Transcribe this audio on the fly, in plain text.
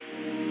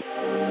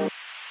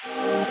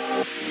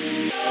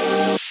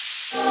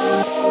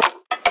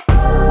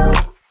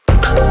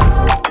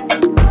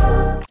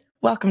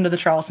Welcome to the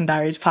Charleston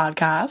Diaries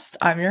podcast.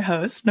 I'm your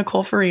host,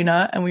 Nicole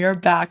Farina, and we are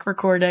back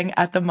recording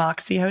at the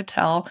Moxie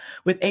Hotel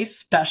with a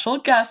special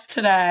guest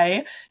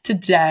today.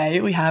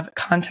 Today, we have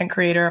content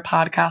creator,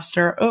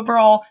 podcaster,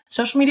 overall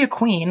social media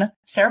queen,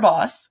 Sarah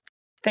Baus.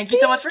 Thank you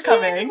so much for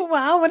coming.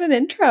 Wow, what an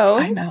intro.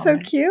 I know. So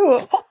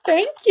cute.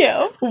 Thank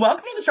you.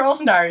 Welcome to the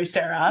Charleston Diaries,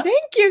 Sarah.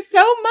 Thank you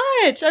so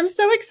much. I'm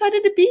so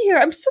excited to be here.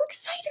 I'm so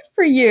excited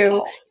for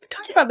you. We've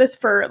talked about this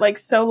for like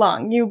so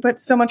long. You put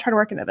so much hard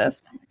work into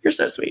this. You're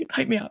so sweet.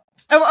 Hype me up.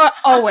 Oh,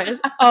 always.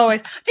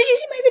 Did you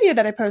see my video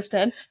that I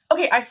posted?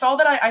 Okay, I saw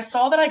that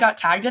I got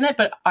tagged in it,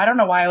 but I don't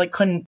know why I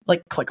couldn't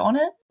click on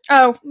it.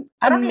 Oh,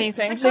 I don't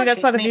amazing. Maybe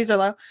that's why the views are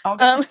low.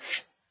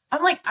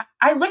 I'm like,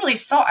 I literally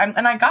saw,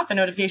 and I got the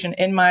notification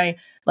in my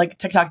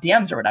TikTok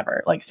DMs or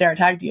whatever. Like Sarah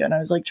tagged you, and I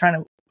was like trying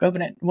to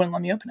open it, wouldn't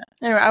let me open it.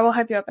 Anyway, I will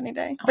hype you up any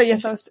day. But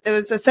yes, it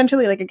was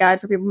essentially like a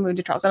guide for people moving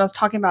to Charleston. I was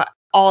talking about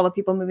all the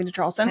people moving to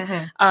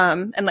Charleston,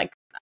 and like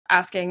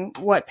asking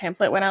what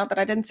pamphlet went out that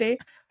I didn't see.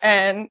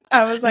 And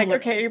I was like,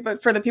 okay,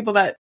 but for the people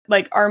that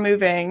like are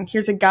moving,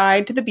 here's a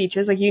guide to the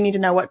beaches. Like you need to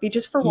know what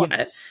beaches for what.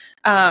 Yes.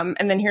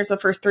 And then here's the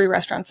first 3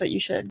 restaurants that you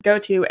should go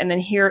to. And then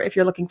here, if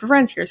you're looking for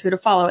friends, here's who to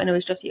follow. And it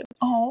was just you.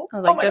 Oh, I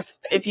was like,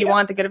 if you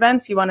want the good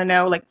events, you want to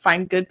know, like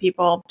find good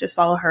people, just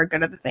follow her, go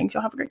to the things.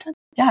 You'll have a great time.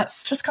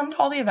 Yes. Just come to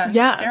all the events.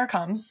 Yeah. Sarah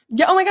comes.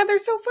 Yeah. Oh my God. They're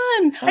so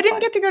fun. I didn't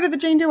get to go to the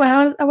Jane Doe one.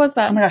 How was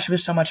that? Oh my gosh. It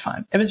was so much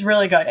fun. It was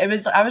really good. I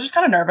was just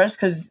kind of nervous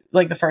because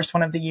like the first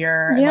one of the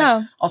year. Yeah.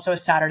 And, also a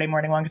Saturday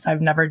morning one because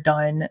I've never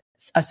done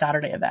a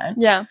Saturday event.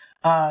 Yeah.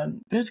 But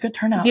it was a good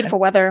turnout. Beautiful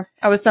weather.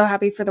 I was so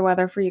happy for the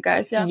weather for you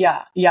guys.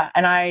 Yeah. Yeah.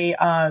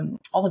 And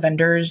all the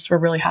vendors were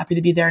really happy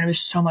to be there and it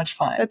was so much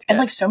fun. That's good. And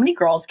like so many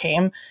girls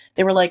came.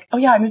 They were like, oh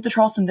yeah, I moved to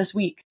Charleston this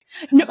week.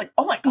 I was like,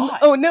 oh my God.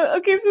 Oh no.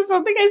 Okay. So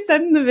something I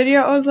said in the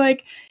video, I was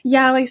like,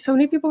 yeah, like so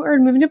many people are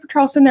moving to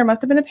Charleston. There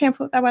must have been a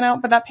pamphlet that went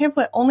out, but that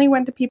pamphlet only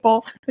went to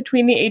people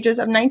between the ages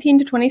of 19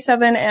 to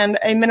 27 and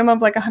a minimum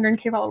of like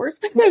 100K followers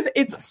because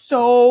it's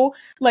so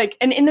like,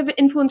 and in the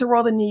influencer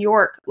world in New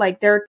York,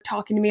 like they're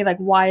talking to me like,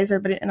 why is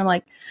everybody? And I'm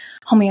like,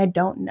 homie, I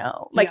don't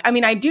know. Like, yeah. I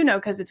mean, I do know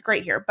because it's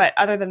great here, but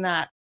other than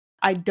that,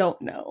 I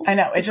don't know. I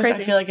know. It's just,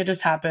 crazy. I feel like it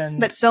just happened.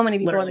 But so many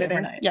people under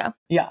overnight. there. Yeah.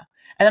 Yeah.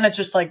 And then it's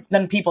just like,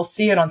 then people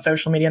see it on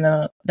social media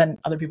and then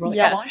other people are like,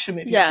 oh, well, I should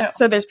move here too.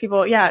 So there's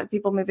people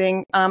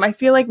moving. I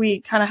feel like we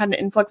kind of had an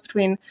influx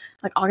between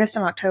like August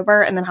and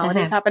October and then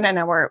holidays happened and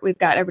now we've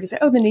got everybody say,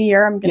 oh, the new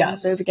year, I'm going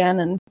to move again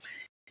and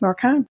more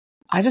kind.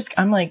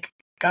 I'm like,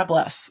 God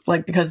bless.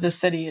 Like, because this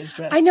city is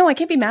just. I know, I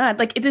can't be mad.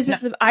 Like, this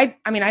is I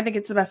think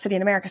it's the best city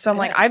in America. So I'm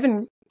like, I've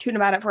been tooting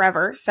about it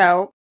forever.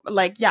 So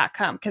like, yeah,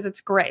 come because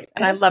it's great.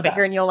 And I love it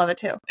here and you'll love it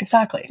too.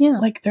 Exactly. Yeah.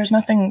 Like, there's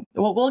nothing.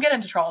 We'll get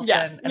into Charleston.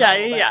 Yes.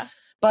 Yeah.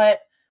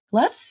 But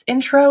let's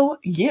intro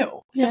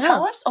you. So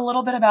tell us a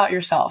little bit about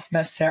yourself,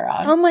 Miss Sarah.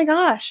 Oh my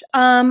gosh.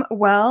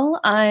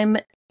 Well, I'm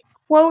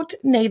quote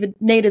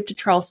native to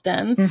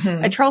Charleston.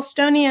 A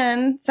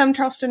Charlestonian. Some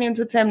Charlestonians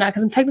would say I'm not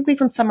because I'm technically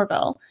from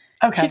Somerville.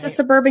 Okay. She's a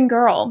suburban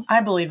girl.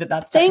 I believe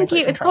that's Thank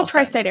you. It's called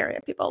tri-state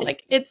area, people.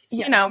 Like it's,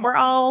 we're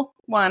all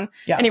one.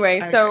 Yes, anyway,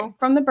 so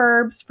from the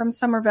burbs, from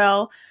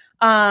Somerville.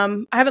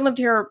 I haven't lived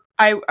here.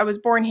 I was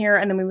born here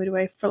and then we moved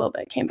away for a little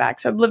bit, came back.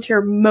 So I've lived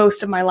here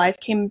most of my life,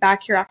 came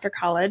back here after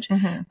college.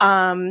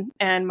 And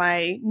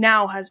my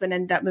now husband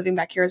ended up moving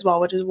back here as well,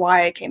 which is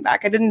why I came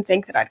back. I didn't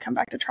think that I'd come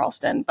back to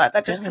Charleston, but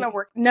that just kind of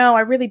worked. No,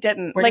 I really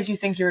didn't. Where did you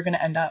think you were going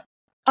to end up?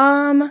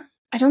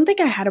 I don't think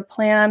I had a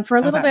plan. For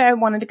a little bit, I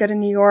wanted to go to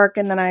New York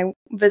and then I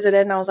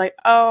visited and I was like,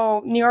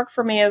 oh, New York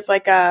for me is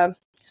like a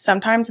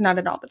sometimes, not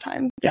at all the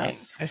time.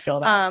 Yes, I feel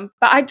that.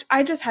 But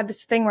I just had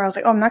this thing where I was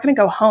like, oh, I'm not going to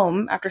go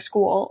home after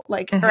school,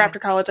 like, or after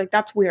college. Like,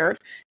 that's weird.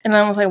 And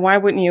then I was like, why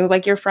wouldn't you?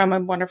 Like, you're from a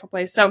wonderful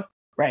place. So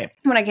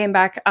when I came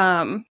back,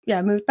 I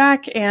moved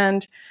back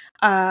and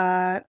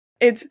there's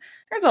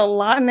a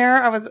lot in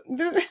there. I was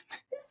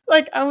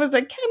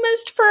a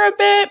chemist for a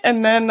bit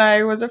and then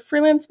I was a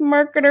freelance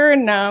marketer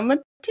and now I'm a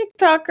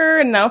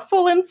TikToker and now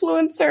full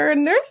influencer.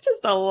 And there's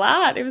just a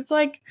lot. It was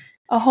like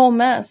a whole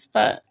mess,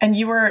 And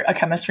you were a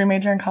chemistry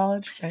major in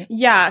college, right?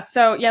 Yeah.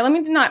 So let me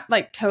not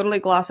like totally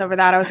gloss over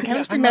that. I was a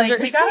chemistry major.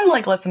 We gotta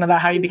like listen to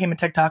that, how you became a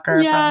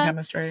TikToker from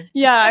chemistry.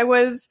 Yeah, I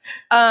was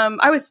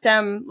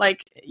STEM,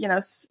 like,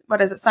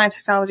 what is it? Science,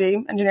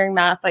 technology, engineering,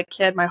 math, like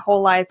kid my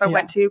whole life. I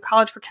went to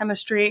college for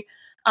chemistry.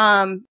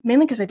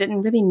 Mainly because I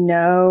didn't really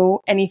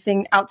know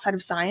anything outside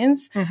of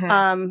science.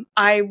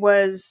 I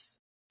was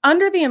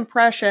under the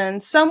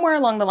impression somewhere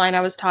along the line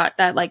I was taught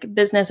that like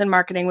business and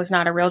marketing was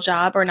not a real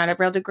job or not a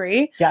real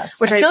degree. Yes.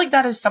 Which I feel like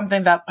that is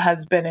something that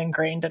has been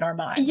ingrained in our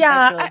minds.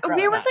 Yeah.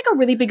 There was like a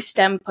really big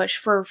STEM push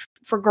for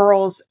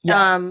girls.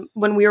 Yes.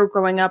 When we were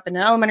growing up in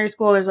elementary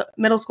school, there's a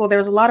middle school, there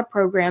was a lot of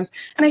programs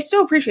and I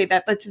still appreciate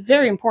that. That's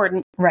very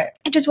important. Right.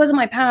 It just wasn't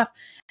my path.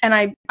 And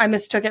I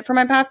mistook it for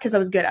my path because I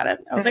was good at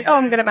it. I was like, oh,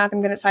 I'm good at math.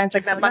 I'm good at science.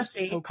 Like that must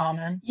be so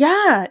common.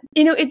 Yeah.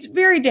 It's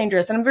very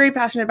dangerous. And I'm very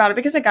passionate about it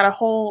because I got a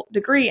whole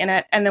degree in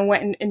it and then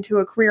went into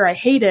a career I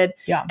hated.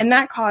 Yeah. And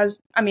that caused,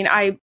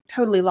 I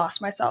totally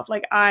lost myself.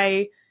 Like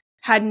I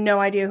had no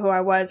idea who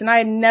I was and I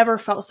had never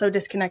felt so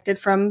disconnected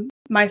from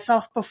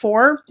myself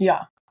before.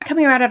 Yeah.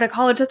 Coming right out of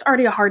college, that's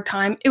already a hard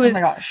time. It was,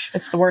 oh my gosh,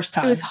 it's the worst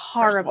time. It was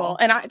horrible.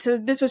 And so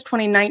this was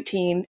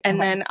 2019. And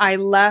then I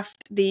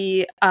left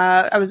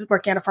I was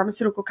working at a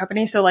pharmaceutical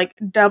company. So like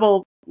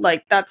double,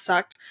 like that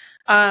sucked.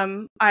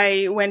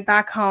 I went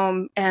back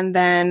home and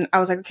then I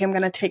was like, okay, I'm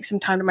going to take some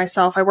time to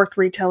myself. I worked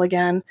retail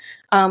again.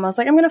 I was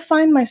like, I'm going to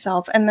find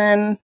myself. And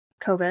then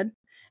COVID.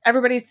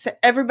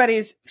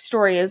 Everybody's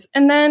story is,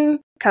 and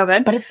then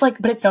COVID. But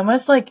it's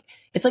almost like,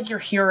 it's like your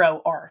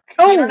hero arc.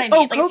 You know what I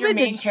mean? Like it's your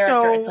main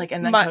character. It's like,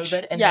 and then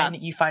COVID, and then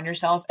you find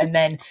yourself, and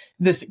then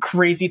this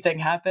crazy thing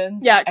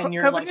happens. Yeah, and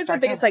you're COVID like, was the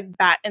biggest like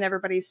bat in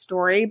everybody's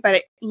story, but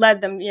it led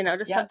them,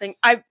 to something.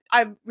 I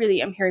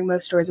really am hearing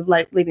most stories of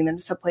like leading them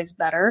to someplace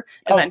better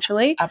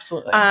eventually.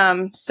 Absolutely.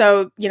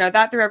 So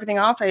that threw everything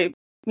off. I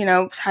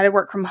had to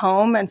work from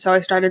home, and so I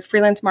started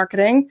freelance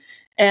marketing.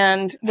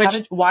 And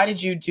why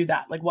did you do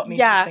that? Like, what made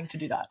you think to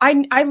do that?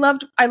 I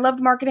loved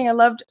marketing. I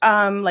loved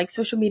like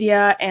social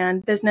media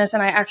and business.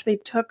 And I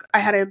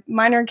had a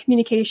minor in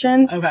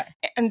communications. Okay.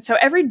 And so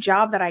every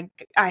job that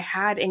I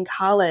had in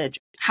college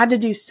had to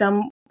do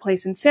some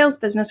place in sales,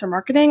 business, or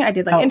marketing. I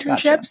did like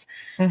internships.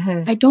 Gotcha.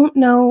 Mm-hmm. I don't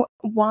know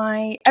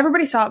why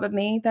everybody saw it but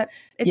me that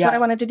it's what I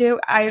wanted to do.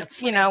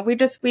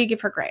 We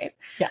give her grace.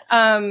 Yes.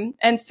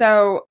 And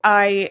so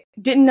I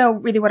didn't know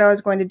really what I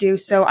was going to do.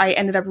 So I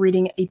ended up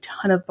reading a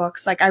ton of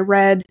books. Like I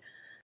read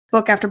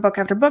book after book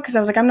after book because I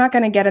was like, I'm not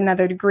going to get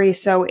another degree.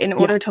 So in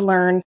order to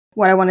learn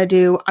what I want to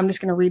do, I'm just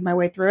going to read my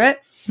way through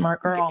it.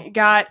 Smart girl.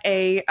 Got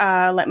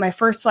my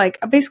first,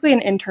 basically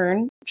an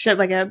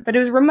internship, but it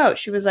was remote.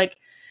 She was like,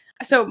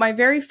 so my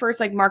very first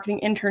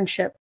marketing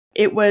internship,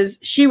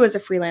 she was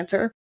a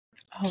freelancer.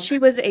 Oh. She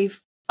was a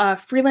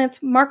freelance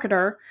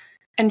marketer,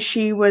 and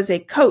she was a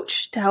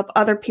coach to help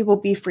other people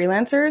be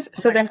freelancers.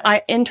 So then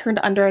I interned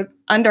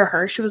under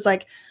her. She was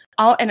like,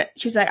 I'll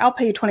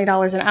pay you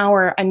 $20 an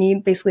hour. I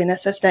need basically an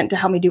assistant to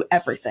help me do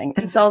everything.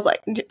 And so I was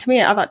like, to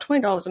me, I thought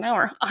 $20 an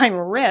hour, I'm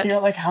rich.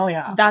 You're like, hell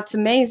yeah. That's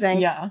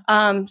amazing. Yeah.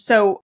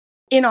 So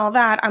in all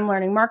that, I'm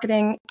learning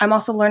marketing. I'm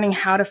also learning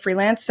how to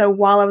freelance. So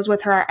while I was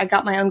with her, I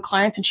got my own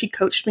clients and she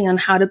coached me on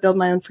how to build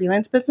my own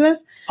freelance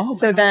business. Oh,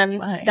 so then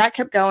that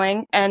kept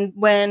going. And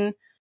when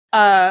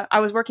I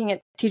was working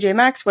at TJ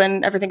Maxx,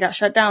 when everything got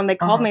shut down, they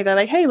called me. They're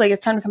like, hey,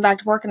 it's time to come back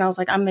to work. And I was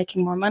like, I'm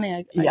making more money.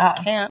 I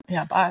can't.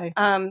 Yeah, bye.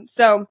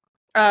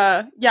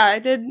 I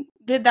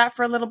did that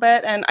for a little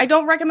bit. And I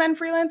don't recommend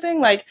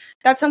freelancing.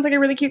 That sounds like a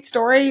really cute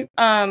story.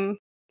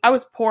 I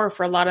was poor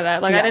for a lot of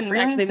that. I didn't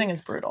actually. Freelancing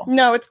is brutal.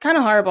 No, it's kind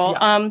of horrible.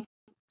 Yeah.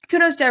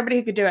 Kudos to everybody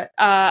who could do it.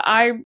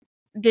 I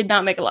did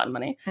not make a lot of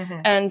money,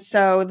 and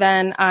so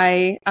then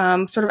I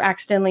sort of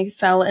accidentally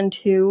fell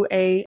into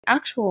a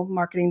actual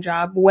marketing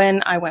job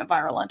when I went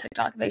viral on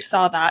TikTok. They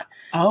saw that,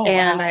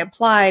 and I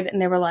applied,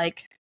 and they were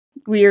like,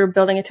 "We're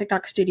building a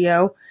TikTok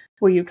studio.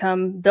 Will you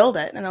come build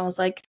it?" And I was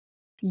like,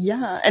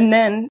 "Yeah." And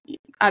then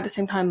at the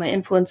same time, my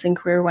influencing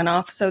career went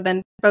off. So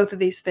then both of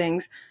these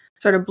things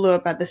sort of blew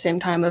up at the same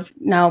time of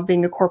now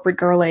being a corporate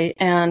girly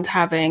and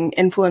having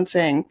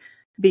influencing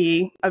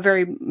be a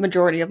very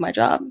majority of my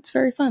job. It's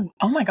very fun.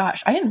 Oh my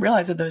gosh. I didn't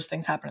realize that those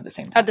things happen at the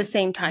same time. At the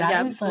same time,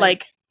 yeah.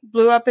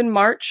 Blew up in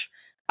March.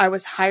 I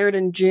was hired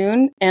in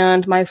June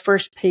and my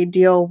first paid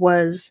deal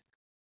was,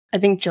 I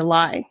think,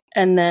 July.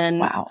 And then...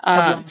 Wow.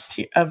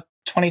 Of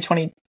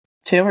 2022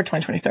 or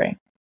 2023?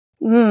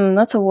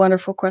 That's a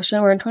wonderful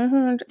question. We're in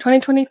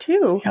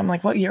 2022. Yeah, I'm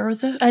like, what year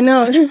was it? I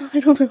know. I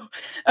don't know.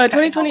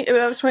 2020.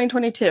 That was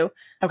 2022.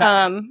 Okay.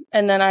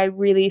 And then I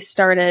really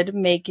started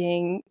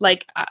making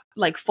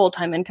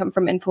full-time income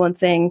from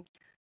influencing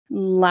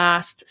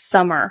last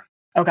summer.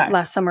 Okay.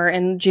 Last summer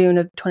in June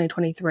of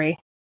 2023.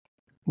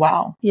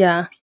 Wow.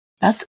 Yeah.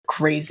 That's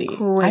crazy.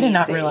 I did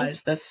not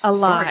realize this. A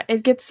lot.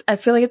 I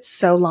feel like it's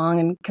so long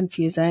and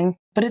confusing.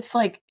 But it's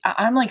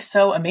I'm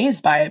so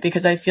amazed by it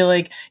because I feel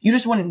like you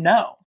just wouldn't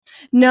know.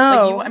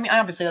 No.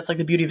 Obviously that's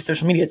the beauty of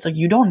social media. It's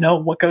you don't know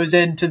what goes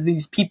into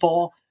these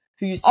people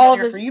who you see on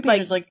your For You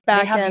pages.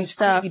 They have these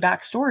crazy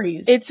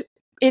backstories.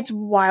 It's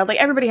wild.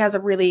 Everybody has a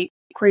really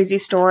crazy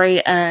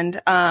story,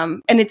 and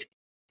it's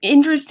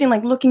interesting.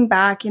 Looking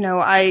back,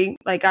 I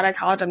got out of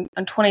college.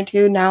 I'm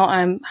 22 now.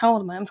 How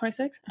old am I? I'm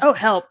 26. Oh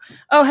help!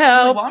 Oh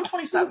help! Well, I'm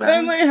 27.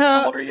 I'm like,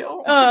 how old are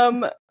you?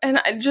 And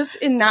just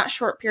in that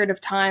short period of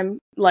time,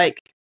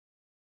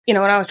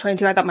 when I was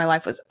 22, I thought my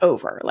life was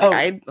over.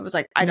 I was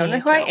like, I don't know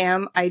who I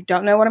am. I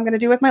don't know what I'm going to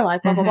do with my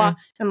life, blah, blah, blah. And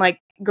I'm like,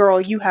 girl,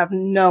 you have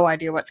no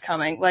idea what's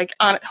coming.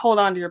 Hold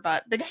on to your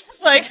butt. Because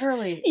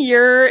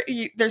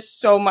there's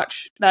so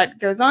much that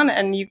goes on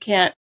and you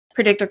can't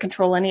predict or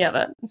control any of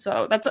it.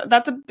 So that's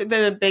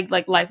a big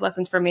life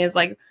lesson for me is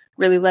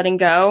really letting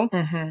go.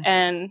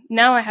 And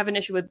now I have an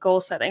issue with goal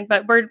setting,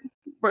 but we're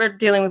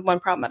dealing with one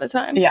problem at a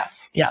time.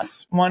 Yes.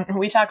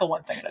 We tackle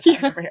one thing at a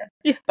time over here.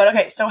 Yeah. But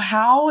okay, so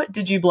how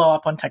did you blow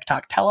up on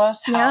TikTok? Tell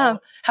us how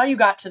you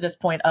got to this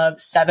point of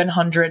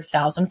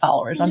 700,000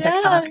 followers on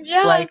TikTok.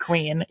 Slay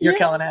queen. You're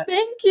killing it.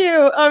 Thank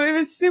you. It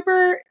was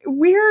super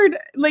weird.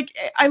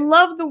 I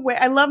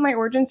love my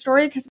origin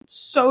story because it's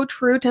so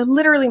true to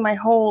literally my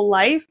whole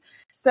life.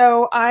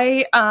 So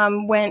I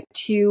went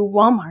to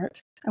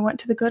Walmart. I went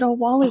to the good old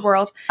Wally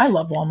World. I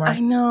love Walmart. I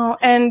know.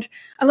 And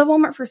I love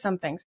Walmart for some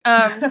things.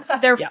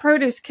 Their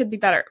produce could be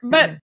better.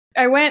 But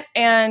I went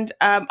and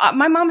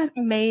my mom has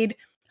made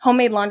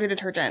homemade laundry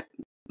detergent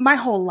my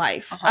whole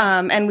life.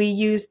 And we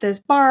used this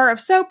bar of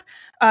soap.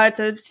 It's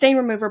a stain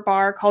remover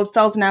bar called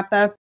Fells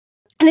Naphtha.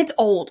 And it's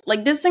old.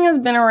 Like, this thing has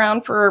been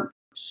around for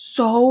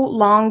so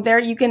long. There,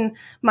 you can,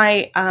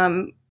 my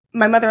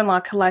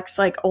mother-in-law collects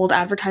like old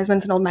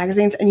advertisements and old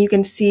magazines, and you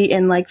can see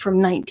in like from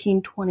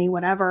 1920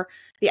 whatever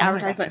the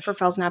advertisement for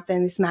Fells Naphtha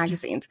in these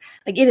magazines.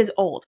 Like, it is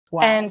old.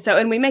 Wow.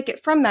 And we make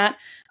it from that.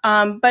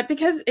 But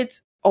because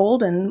it's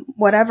old and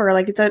whatever,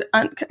 like, it's a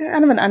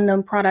kind of an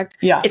unknown product.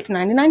 Yeah, it's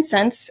 99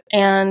 cents.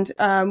 And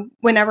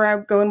whenever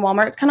I go in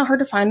Walmart, it's kind of hard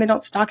to find. They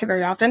don't stock it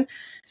very often,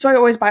 so I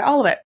always buy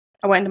all of it.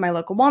 I went into my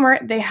local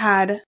Walmart. They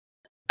had,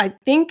 I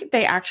think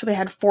they actually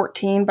had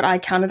 14, but I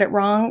counted it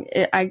wrong.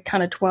 I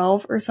counted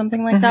 12 or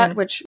something like that,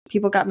 which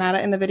people got mad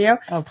at in the video.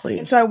 Oh, please.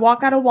 And so I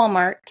walk out of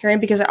Walmart carrying,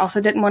 because I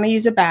also didn't want to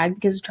use a bag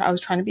because I was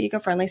trying to be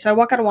eco-friendly. So I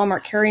walk out of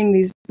Walmart carrying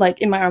these,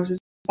 like, in my arms, these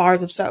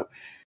bars of soap.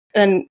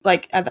 And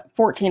like at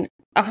 14,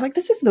 I was like,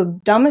 this is the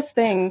dumbest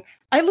thing.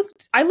 I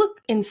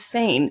look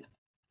insane.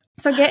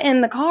 So I get in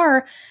the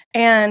car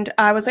and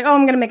I was like, oh,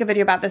 I'm going to make a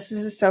video about this.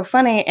 This is so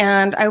funny.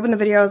 And I opened the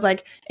video. I was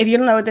like, if you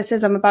don't know what this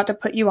is, I'm about to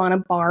put you on a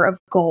bar of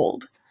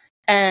gold.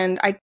 And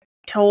I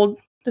told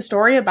the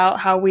story about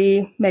how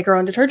we make our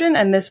own detergent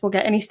and this will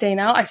get any stain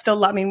out. I still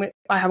love,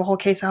 I have a whole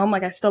case at home.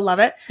 Like, I still love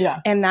it.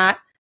 Yeah. And that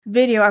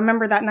video, I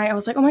remember that night I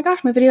was like, oh my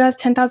gosh, my video has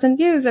 10,000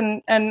 views.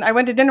 And I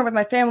went to dinner with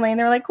my family and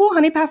they were like, cool,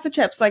 honey, pass the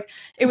chips. Like,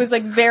 it was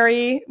like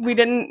we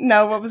didn't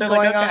know what was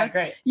going on.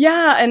 Great.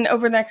 Yeah. And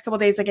over the next couple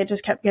of days, like, it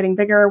just kept getting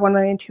bigger, 1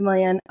 million, 2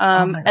 million.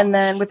 And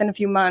then within a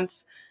few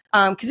months,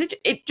 cause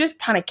it just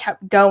kind of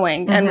kept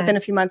going. And within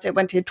a few months it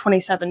went to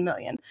 27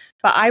 million.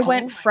 But I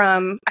went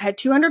from, I had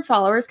 200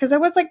 followers cause I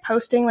was like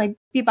posting, like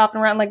bopping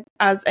around, like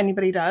as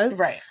anybody does.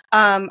 Right.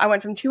 I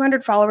went from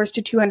 200 followers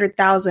to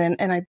 200,000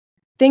 and I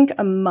think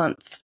a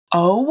month.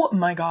 Oh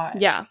my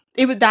God. Yeah.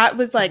 That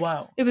was like,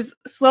 whoa. It was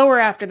slower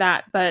after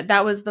that, but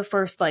that was the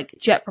first like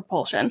jet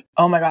propulsion.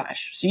 Oh my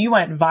gosh. So you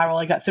went viral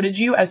like that. So did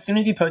you, as soon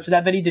as you posted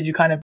that video, did you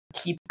kind of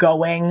keep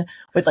going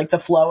with like the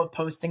flow of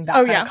posting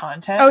that kind of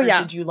content? Oh,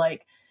 yeah. Did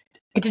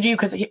you,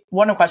 because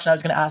one question I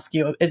was going to ask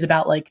you is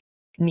about like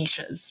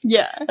niches.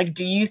 Yeah. Like,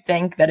 do you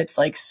think that it's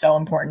like so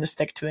important to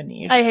stick to a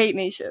niche? I hate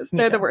niches.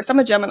 They're the worst. I'm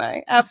a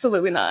Gemini.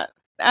 Absolutely not.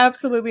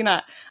 Absolutely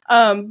not.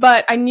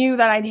 But I knew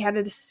that I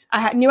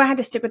had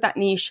to stick with that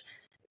niche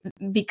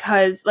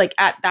because like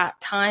at that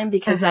time,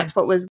 because that's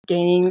what was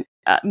gaining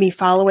me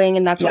following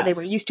and that's what they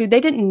were used to. They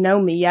didn't know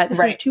me yet.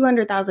 This was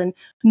 200,000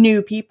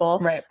 new people.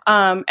 Right.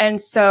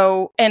 And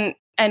so, and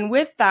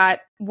with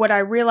that, what I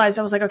realized,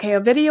 I was like, okay,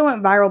 a video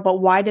went viral, but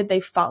why did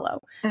they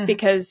follow?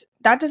 Because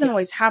that doesn't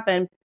always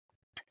happen.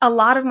 A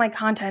lot of my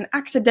content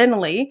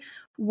accidentally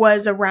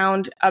was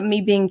around me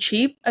being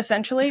cheap,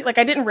 essentially. Like,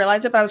 I didn't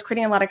realize it, but I was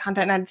creating a lot of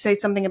content and I'd say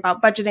something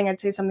about budgeting. I'd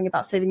say something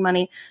about saving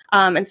money.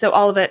 And so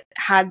all of it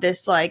had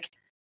this like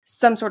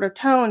some sort of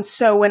tone.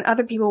 So when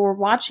other people were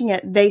watching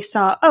it, they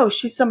saw, oh,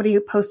 she's somebody who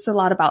posts a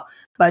lot about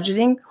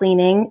budgeting,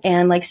 cleaning,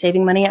 and like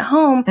saving money at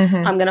home.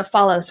 I'm going to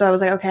follow. So I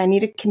was like, okay, I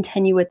need to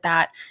continue with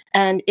that.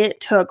 And it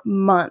took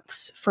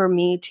months for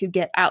me to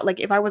get out. Like,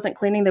 if I wasn't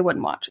cleaning, they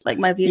wouldn't watch. Like,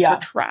 my views were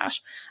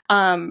trash.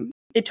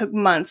 It took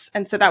months.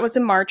 And so that was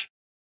in March.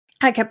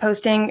 I kept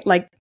posting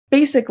like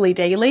basically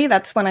daily.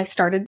 That's when I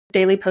started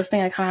daily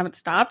posting. I kind of haven't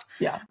stopped.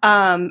 Yeah.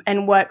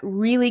 And what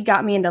really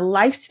got me into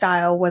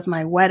lifestyle was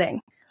my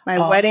wedding.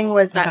 My wedding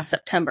was that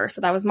September.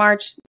 So that was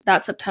March.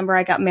 That September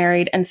I got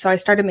married. And so I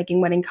started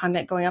making wedding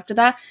content going up to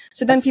that.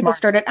 So then people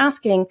started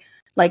asking,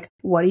 like,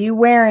 what are you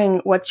wearing?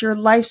 What's your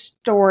life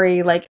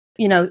story? Like,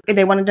 you know,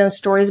 they wanted to know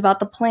stories about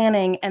the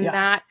planning. And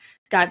that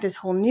got this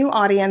whole new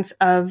audience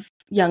of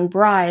young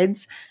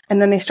brides. And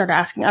then they started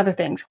asking other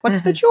things.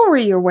 What's the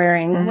jewelry you're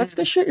wearing? What's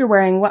the shirt you're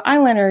wearing? What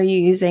eyeliner are you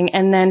using?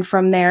 And then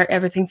from there,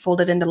 everything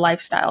folded into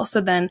lifestyle.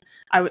 So then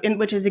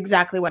which is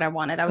exactly what I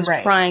wanted. I was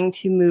trying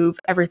to move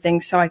everything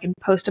so I could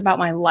post about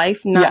my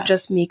life, not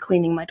just me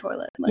cleaning my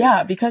toilet.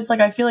 Like, because like,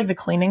 I feel like the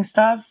cleaning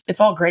stuff, it's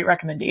all great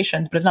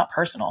recommendations, but it's not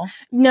personal.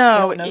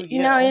 No,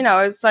 you know,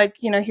 it's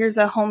like, you know, here's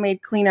a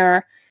homemade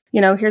cleaner. You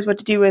know, here's what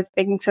to do with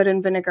baking soda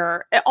and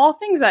vinegar. All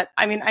things that,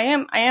 I mean, I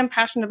am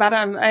passionate about it.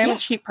 I am a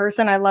cheap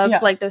person. I love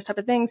like those type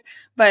of things,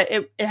 but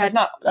that's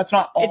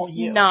not all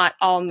you. It's not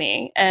all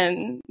me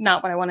and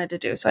not what I wanted to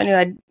do. So I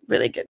knew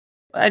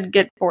I'd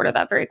get bored of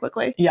that very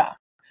quickly. Yeah.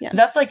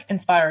 That's like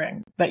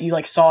inspiring that you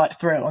like saw it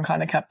through and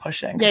kind of kept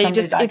pushing. Yeah, you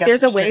just, if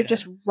there's a wave,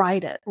 just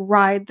ride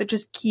it.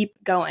 Just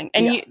keep going.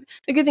 And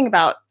the good thing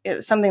about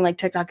something like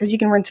TikTok is you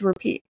can rinse and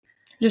repeat.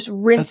 Just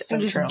rinse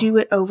and just do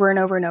it over and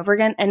over and over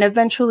again. And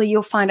eventually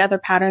you'll find other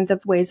patterns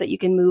of ways that you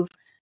can move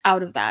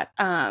out of that.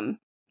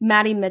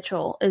 Maddie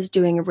Mitchell is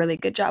doing a really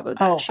good job of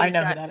that. Oh, I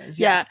know who that is.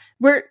 Yeah.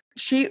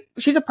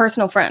 She's a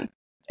personal friend.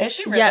 Is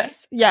she really?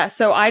 Yes. Yeah.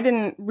 So I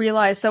didn't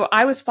realize. So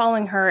I was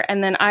following her,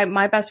 and then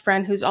my best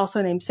friend, who's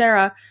also named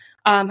Sarah,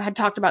 had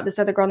talked about this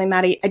other girl named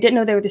Maddie. I didn't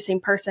know they were the same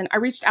person. I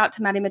reached out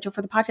to Maddie Mitchell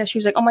for the podcast. She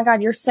was like, oh my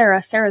God, you're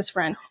Sarah's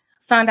friend.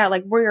 Found out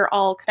like we're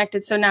all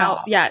connected. So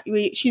now,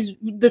 she's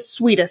the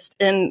sweetest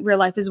in real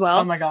life as well.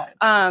 Oh my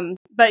God.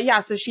 But yeah,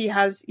 so she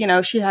has,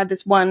 she had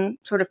this one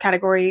sort of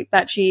category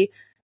that she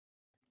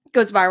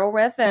goes viral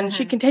with, and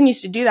she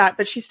continues to do that,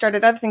 but she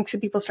started other things. So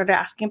people started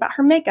asking about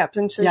her makeups.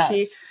 And so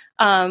she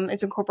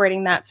is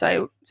incorporating that.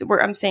 So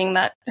I'm seeing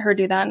that her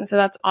do that. And so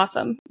that's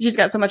awesome. She's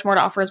got so much more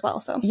to offer as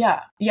well. So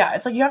yeah.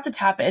 It's like you have to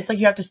tap it. It's like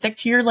you have to stick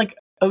to your like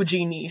OG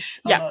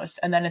niche almost.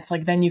 And then it's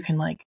like, then you can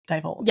like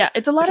divulge. Yeah.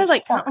 It's a lot of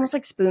like almost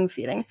like spoon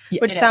feeding,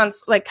 which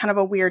sounds like kind of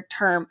a weird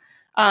term.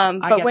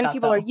 But when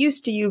people are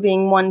used to you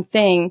being one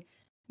thing,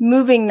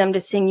 moving them to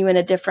seeing you in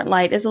a different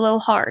light is a little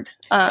hard.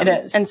 It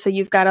is. And so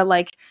you've got to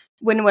like,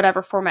 when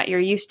whatever format you're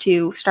used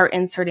to, start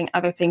inserting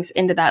other things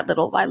into that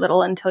little by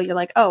little until you're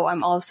like, oh,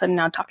 I'm all of a sudden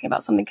now talking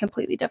about something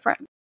completely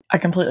different. I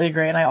completely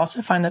agree. And I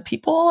also find that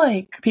people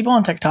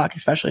on TikTok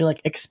especially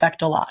like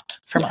expect a lot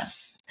from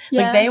us.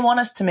 Yeah. Like they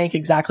want us to make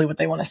exactly what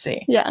they want to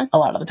see. Yeah. A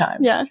lot of the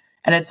time. Yeah.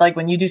 And it's like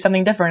when you do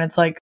something different, it's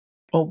like,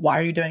 well, why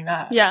are you doing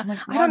that? Yeah. Like,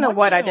 I don't know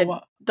what I did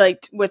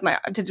like with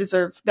to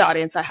deserve the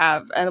audience I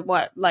have, and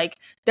what like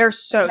they're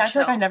so chill. I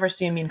feel like I never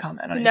see a mean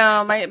comment on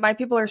No, my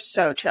people are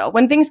so chill.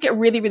 When things get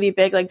really, really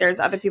big, like there's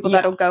other people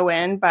that'll go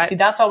in, but see,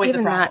 that's always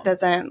even the problem. that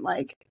doesn't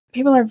like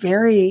people are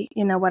very,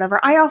 whatever.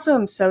 I also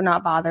am so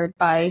not bothered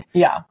by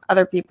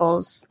other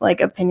people's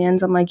like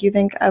opinions. I'm like, you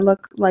think I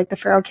look like the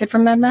feral kid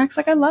from Mad Max?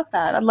 Like I love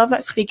that. I love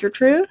that. Speak your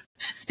truth.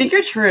 Speak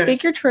your truth.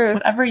 Speak your truth.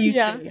 Whatever you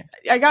see.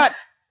 I got.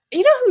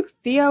 You know who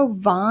Theo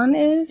Von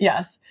is?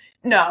 Yes.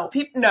 No.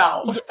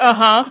 No.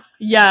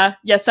 Yeah.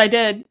 Yes, I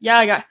did. Yeah,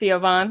 I got Theo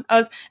Von.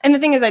 And the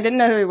thing is, I didn't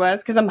know who he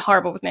was because I'm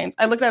horrible with names.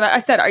 I looked at that. I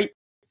said, "Are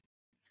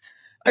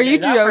you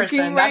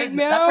joking right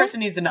now?" That person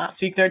needs to not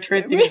speak their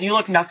truth because you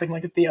look nothing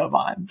like a Theo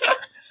Von.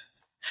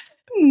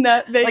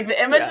 Like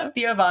the image of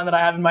Theo Von that I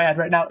have in my head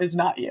right now is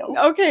not you.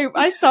 Okay,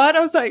 I saw it. I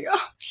was like,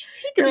 oh,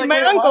 he could be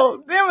my uncle.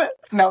 What? Damn it.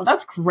 No,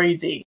 that's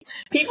crazy.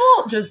 People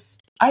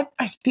just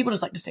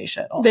like to say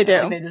shit. Also. They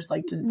do. Like, they just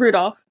like to.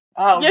 Rudolph.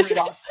 Oh, yes,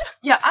 Rudolph. Yes.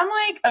 Yeah, I'm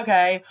like,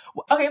 okay,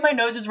 my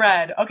nose is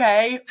red.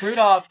 Okay,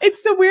 Rudolph.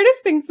 It's the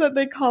weirdest things that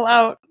they call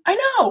out. I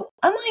know.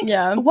 I'm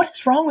like, what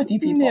is wrong with you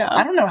people? Yeah.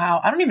 I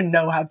don't even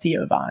know how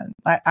Theo Von.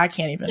 I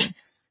can't even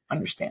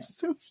understand.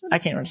 So I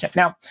can't understand.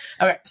 Now,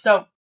 okay,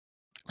 so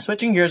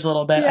switching gears a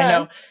little bit. I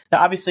know that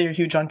obviously you're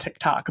huge on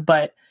TikTok,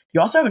 but you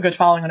also have a good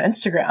following on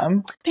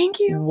Instagram. Thank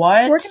you.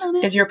 What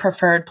is your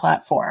preferred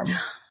platform?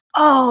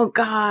 Oh,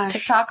 gosh.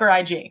 TikTok or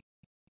IG?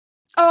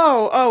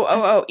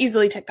 Oh,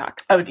 easily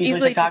TikTok. Oh,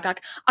 easily TikTok.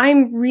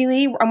 I'm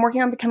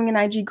working on becoming an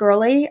IG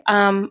girly.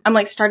 I'm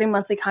like starting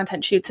monthly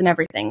content shoots and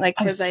everything. Like,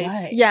 cause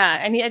I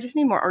just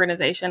need more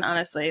organization,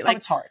 honestly. Like,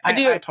 it's hard. I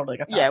totally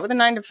get that. Yeah. With a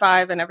 9 to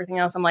 5 and everything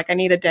else, I'm like, I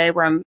need a day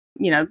where I'm,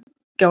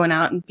 going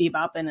out and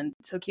bebopping and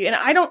so cute. And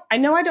I know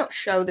I don't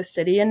show the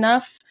city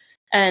enough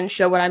and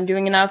show what I'm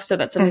doing enough. So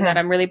that's something that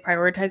I'm really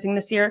prioritizing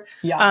this year.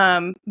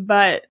 Yeah.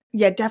 But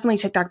yeah, definitely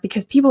TikTok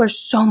because people are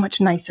so much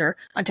nicer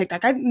on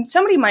TikTok.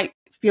 Somebody might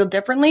feel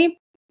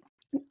differently.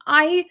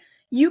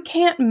 You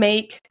can't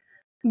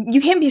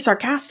be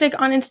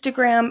sarcastic on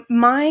Instagram.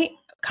 My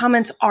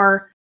comments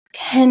are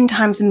 10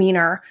 times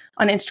meaner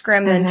on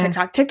Instagram than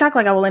TikTok. TikTok,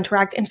 like I will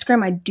interact.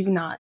 Instagram, I do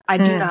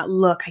not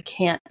look. I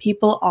can't.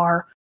 People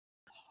are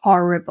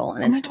horrible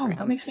on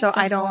Instagram. So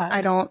I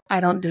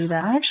don't do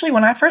that. Actually,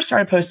 when I first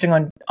started posting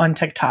on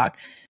TikTok,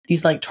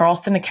 these like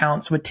Charleston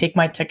accounts would take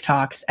my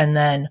TikToks and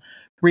then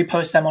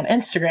repost them on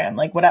Instagram,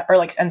 like whatever, or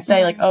like, and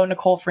say like, oh,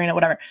 Nicole Farina,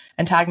 whatever,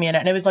 and tag me in it.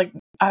 And it was like,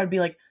 I would be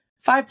like,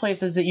 5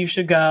 places that you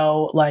should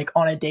go like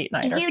on a date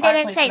night. You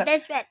didn't say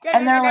this.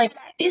 And they're like,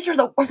 these are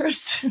the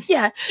worst.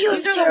 Yeah. You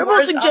have terrible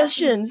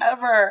suggestions.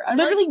 Ever.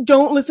 Literally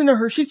don't listen to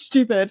her. She's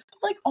stupid.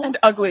 Like, and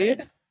ugly.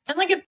 And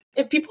like,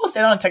 if people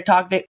say that on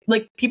TikTok, they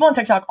like people on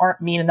TikTok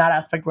aren't mean in that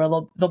aspect where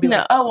they'll be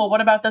like, oh, well,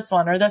 what about this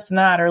one or this and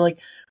that? Or like,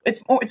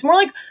 it's more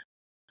like,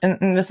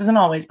 and this isn't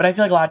always, but I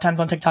feel like a lot of times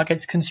on TikTok,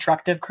 it's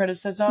constructive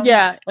criticism.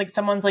 Yeah. Like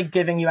someone's like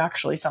giving you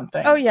actually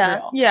something. Oh, yeah.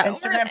 Real. Yeah.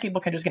 Instagram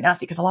people can just get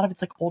nasty because a lot of it's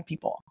like old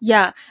people.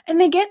 Yeah. And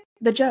they get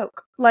the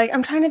joke. Like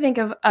I'm trying to think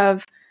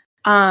of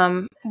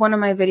one of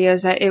my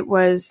videos that it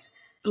was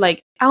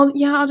like,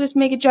 I'll just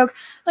make a joke.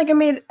 Like I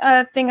made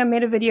a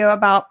video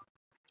about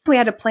we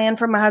had a plan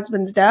for my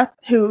husband's death,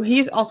 who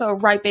he's also a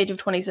ripe age of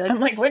 26. I'm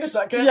like, wait a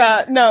second.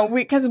 Yeah, no,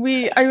 I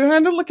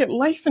had to look at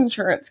life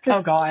insurance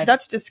because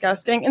that's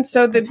disgusting. And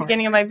so the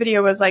beginning of my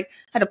video was like,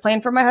 I had a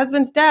plan for my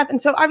husband's death. And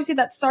so obviously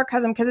that's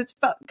sarcasm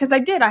because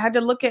I had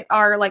to look at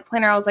our like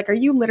planner. I was like, are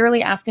you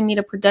literally asking me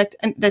to predict?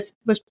 And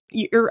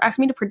you're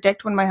asking me to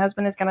predict when my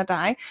husband is going to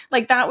die?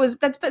 Like that's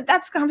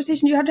the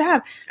conversation you have to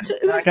have. So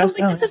it was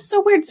like, this is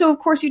so weird. So of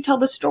course you tell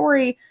the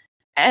story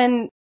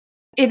and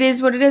it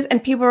is what it is.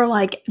 And people are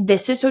like,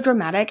 this is so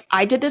dramatic.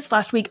 I did this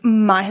last week.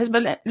 My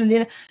husband,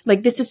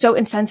 like, this is so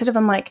insensitive.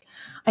 I'm like,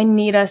 I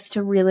need us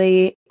to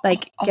really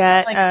like also,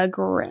 get like, a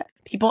grip.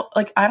 People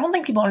like, I don't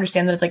think people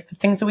understand that like the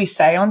things that we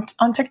say on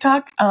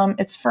TikTok,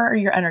 it's for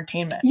your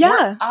entertainment.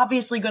 Yeah. We're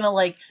obviously gonna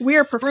like,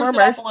 we're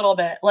performers a little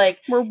bit. Like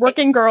we're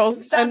working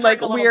girls and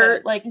like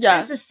we're like,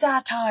 this is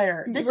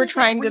satire. We're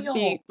trying to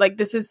be like,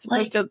 this is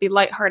supposed to be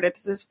lighthearted.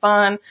 This is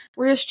fun.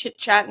 We're just chit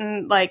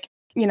chatting. Like,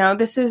 you know,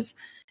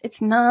 it's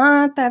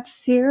not that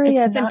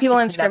serious. And people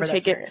on Instagram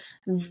take it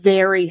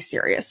very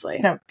seriously.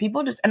 No,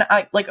 people just, and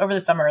I like over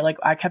the summer, like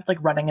I kept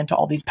like running into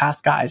all these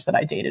past guys that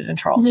I dated in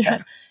Charleston.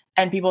 Yeah.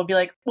 And people would be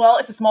like, well,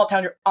 it's a small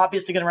town. You're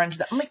obviously going to run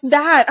into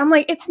that. I'm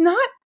like, it's not.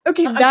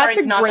 Okay, that's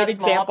a great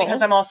example.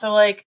 Because I'm also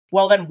like,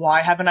 well, then why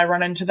haven't I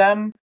run into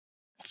them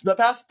the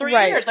past 3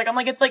 years? Like, I'm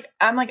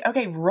like,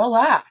 okay,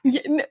 relax.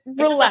 Yeah,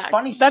 relax. It's a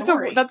funny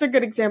story. That's a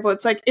good example.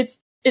 It's like,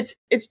 it's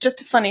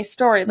just a funny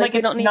story. Like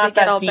you don't need to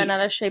get all bent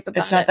out of shape about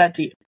it. It's not that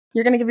deep.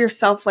 You're going to give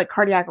yourself like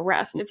cardiac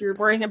arrest if you're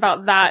worrying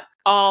about that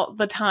all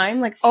the time.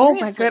 Like, seriously?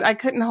 Oh my god, I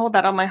couldn't hold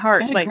that on my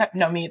heart. Like,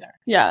 no, me either.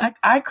 Yeah.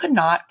 I could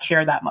not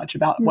care that much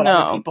about what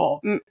other people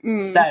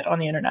said on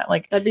the internet.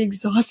 Like, that'd be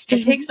exhausting.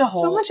 It takes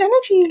so much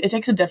energy. It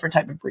takes a different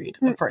type of breed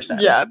of person.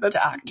 Yeah, that's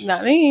to act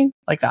not me.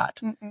 Like that.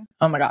 Mm-mm.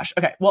 Oh my gosh.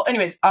 Okay. Well,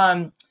 anyways,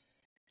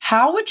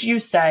 how would you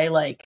say,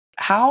 like,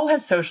 how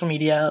has social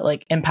media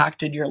like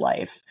impacted your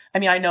life? I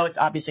mean, I know it's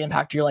obviously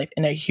impacted your life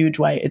in a huge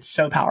way. It's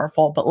so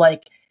powerful, but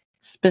like,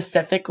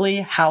 specifically,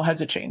 how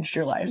has it changed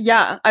your life?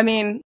 Yeah, I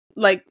mean,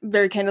 like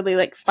very candidly,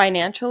 like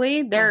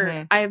financially,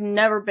 I have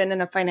never been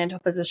in a financial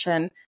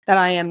position that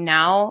I am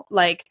now.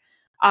 Like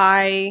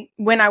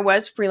when I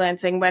was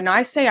freelancing, when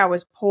I say I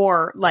was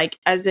poor, like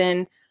as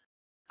in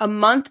a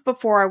month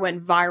before I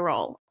went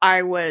viral,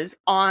 I was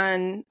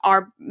on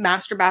our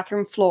master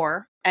bathroom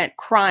floor and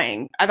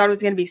crying. I thought I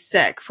was going to be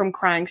sick from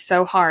crying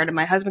so hard. And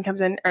my husband comes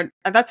in, or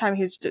at that time,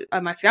 he's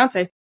my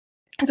fiance.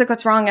 He's like,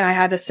 what's wrong? And I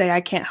had to say,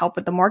 I can't help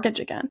with the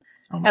mortgage again.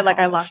 And like,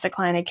 I lost a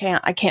client.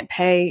 I can't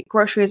pay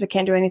groceries. I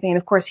can't do anything. And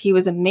of course he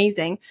was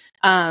amazing,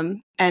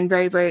 and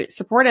very, very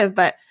supportive.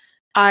 But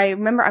I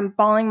remember I'm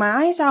bawling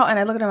my eyes out and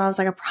I look at him. I was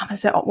like, I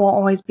promise it won't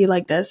always be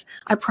like this.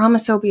 I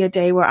promise there'll be a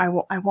day where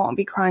I won't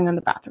be crying on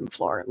the bathroom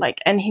floor. Like,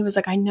 and he was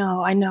like, I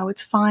know,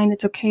 it's fine.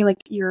 It's okay.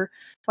 Like you're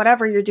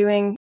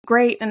doing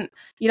great. And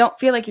you don't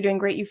feel like you're doing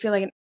great. You feel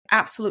like an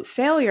absolute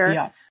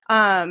failure.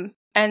 Yeah.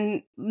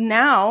 And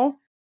now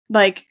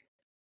like,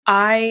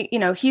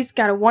 he's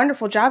got a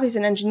wonderful job. He's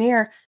an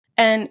engineer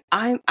and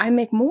I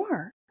make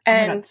more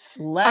and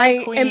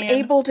I am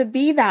able to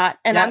be that.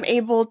 And I'm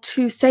able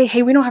to say,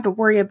 hey, we don't have to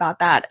worry about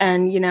that.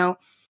 And,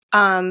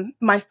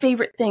 my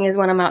favorite thing is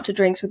when I'm out to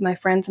drinks with my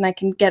friends and I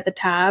can get the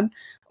tab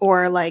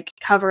or like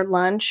cover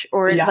lunch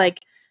or like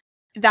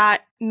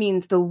that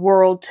means the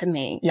world to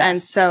me. Yes.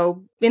 And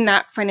so in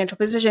that financial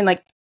position,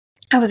 like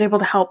I was able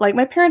to help like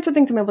my parents with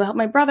things. I'm able to help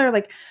my brother.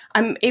 Like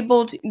I'm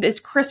able to, it's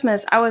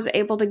Christmas. I was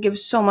able to give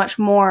so much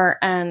more.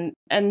 And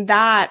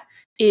that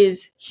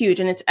is huge.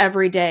 And it's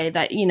every day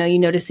that, you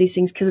notice these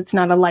things because it's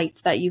not a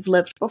life that you've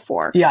lived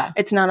before. Yeah.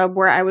 It's not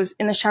where I was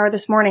in the shower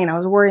this morning and I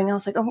was worrying. I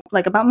was like, oh,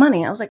 like about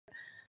money. I was like,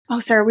 oh,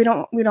 Sarah, we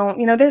don't,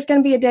 there's going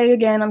to be a day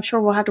again. I'm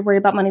sure we'll have to worry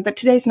about money, but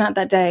today's not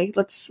that day.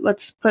 Let's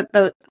put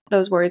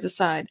those worries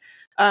aside.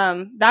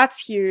 That's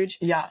huge.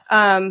 Yeah.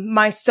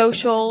 My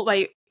social,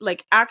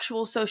 like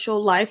actual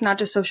social life, not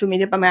just social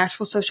media, but my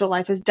actual social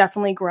life has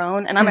definitely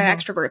grown. And I'm an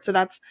extrovert. So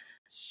that's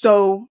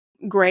so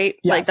great.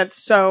 Yes. Like that's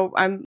so,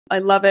 I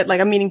love it. Like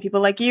I'm meeting people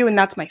like you. And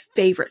that's my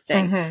favorite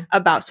thing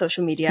about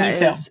social media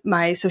is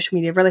my social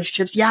media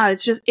relationships. Yeah.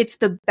 It's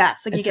the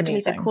best. Like you get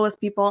amazing to meet the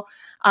coolest people,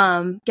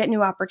 get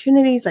new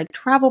opportunities, like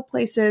travel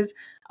places.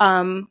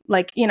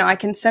 I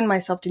can send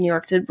myself to New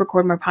York to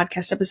record my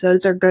podcast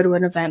episodes or go to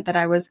an event that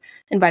I was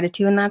invited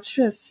to. And that's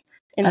just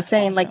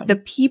insane. Awesome. Like the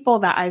people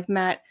that I've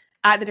met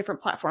at the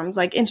different platforms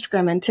like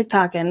Instagram and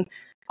TikTok and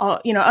all,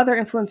 other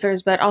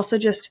influencers, but also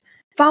just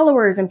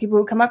followers and people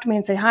who come up to me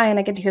and say hi and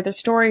I get to hear their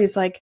stories.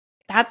 Like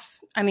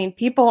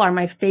people are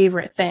my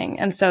favorite thing.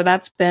 And so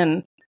that's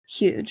been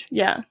huge.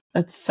 Yeah.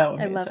 That's so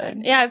amazing. I love it.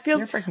 Yeah. You're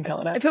freaking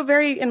killing it. I feel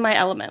very in my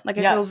element. Like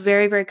I feel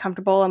very, very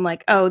comfortable. I'm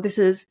like, oh, this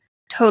is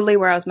totally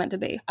where I was meant to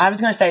be. I was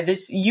going to say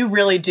this, you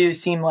really do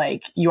seem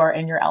like you are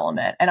in your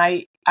element. And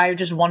I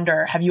just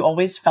wonder, have you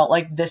always felt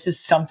like this is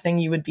something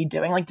you would be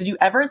doing? Like, did you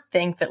ever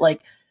think that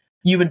like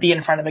you would be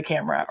in front of a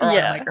camera or on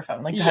a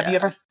microphone? Like, have you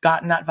ever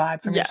gotten that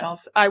vibe from yourself?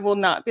 Yes, I will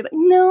not be like,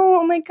 no,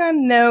 oh my God,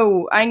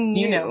 no. I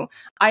knew. You knew.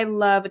 I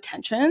love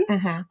attention.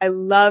 Mm-hmm. I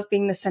love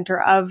being the center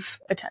of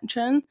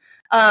attention.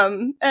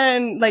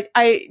 And like,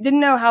 I didn't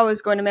know how I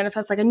was going to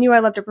manifest. Like, I knew I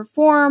loved to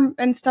perform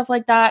and stuff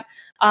like that.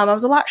 I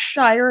was a lot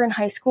shyer in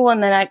high school.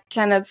 And then I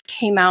kind of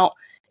came out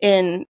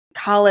in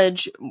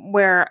college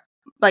where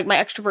like my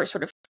extrovert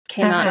sort of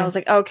came out and I was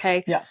like,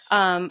 okay. Yes.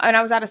 And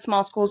I was at a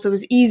small school, so it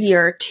was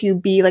easier to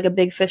be like a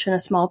big fish in a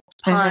small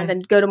pond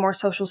and go to more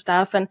social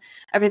stuff and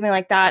everything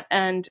like that.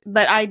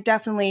 But I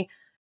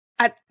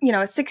at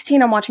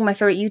 16, I'm watching my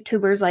favorite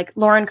YouTubers like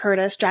Lauren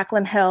Curtis,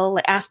 Jaclyn Hill,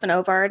 like Aspen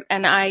Ovard.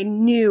 And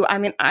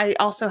I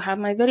also have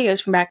my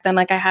videos from back then.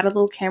 Like I had a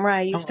little camera.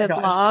 I used to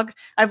vlog.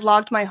 I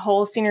vlogged my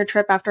whole senior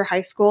trip after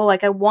high school.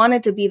 Like I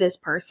wanted to be this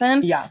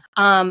person. Yeah.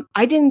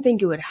 I didn't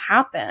think it would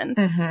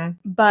happen,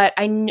 but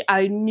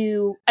I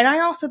knew, and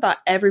I also thought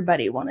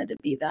everybody wanted to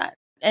be that.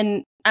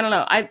 And I don't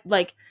know, I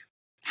like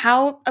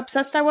how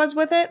obsessed I was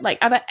with it. Like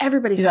I thought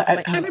everybody felt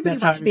like everybody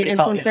wants to be an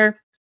influencer.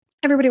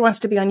 Everybody wants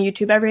to be on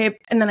YouTube.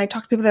 And then I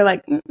talk to people, they're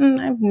like,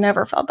 I've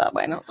never felt that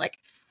way. And I was like,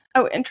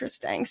 oh,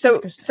 interesting.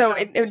 So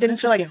it didn't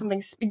feel like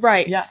something,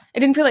 right. Yeah. It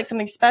didn't feel like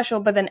something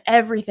special, but then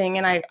everything,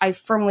 and I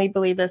firmly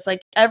believe this,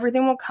 like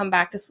everything will come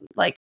back to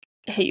like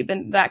hit you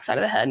in the backside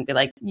of the head and be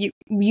like, you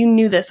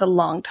knew this a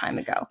long time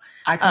ago.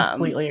 I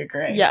completely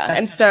agree. Yeah. That's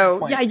and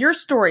so, yeah, your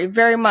story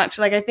very much,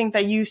 like, I think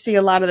that you see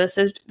a lot of this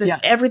is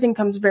everything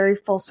comes very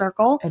full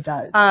circle. It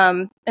does.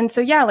 And so,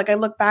 yeah, like I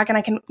look back and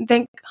I can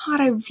thank God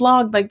I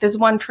vlogged. Like this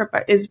one trip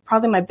is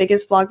probably my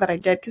biggest vlog that I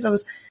did because I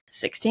was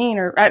 16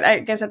 or I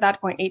guess at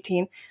that point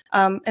 18.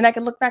 And I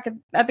could look back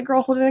at the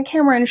girl holding the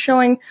camera and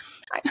showing,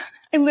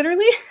 I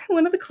literally,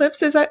 one of the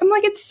clips is, I'm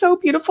like, it's so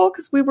beautiful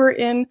because we were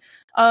in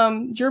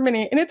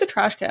Germany and it's a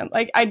trash can.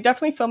 Like I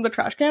definitely filmed a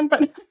trash can, but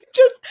I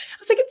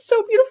was like, it's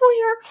so beautiful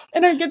here.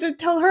 And I get to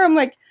tell her, I'm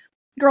like,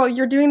 girl,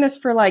 you're doing this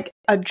for like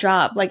a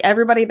job. Like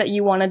everybody that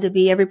you wanted to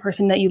be, every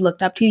person that you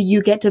looked up to,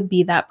 you get to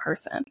be that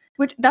person,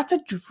 which that's a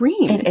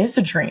dream. It is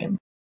a dream.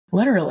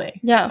 Literally.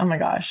 Yeah. Oh my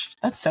gosh.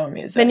 That's so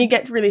amazing. Then you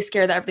get really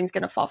scared that everything's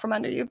going to fall from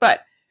under you,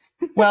 but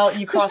well,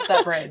 you cross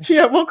that bridge.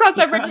 Yeah, we'll cross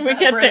that bridge when we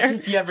get there.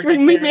 If you ever get we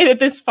made it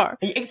this far.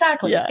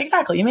 Exactly. Yeah.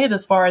 Exactly. You made it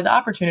this far. The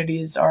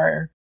opportunities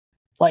are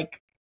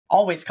like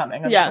always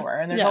coming, I'm sure.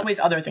 And there's always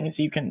other things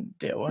you can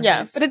do.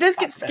 Yeah. But it does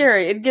get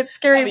scary. It gets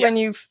scary when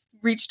you've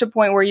reached a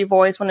point where you've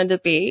always wanted to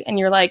be and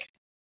you're like,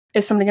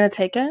 is somebody going to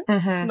take it?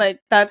 Like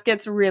that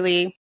gets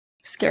really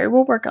scary.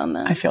 We'll work on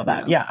that. I feel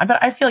that. Yeah.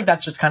 But I feel like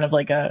that's just kind of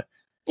like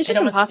it's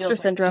just imposter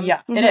syndrome.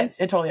 Yeah, it is.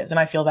 It totally is. And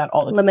I feel that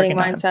all the time. Limiting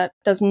mindset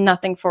does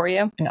nothing for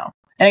you. No.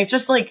 And it's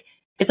just like,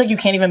 it's like you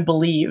can't even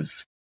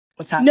believe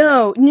what's happening.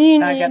 No.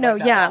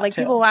 Yeah. Like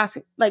people ask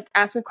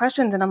me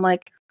questions and I'm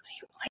like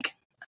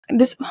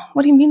this,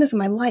 what do you mean this is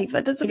my life?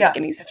 That doesn't make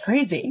any sense. It's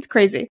crazy. It's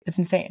crazy. It's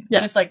insane. Yeah.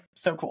 And it's like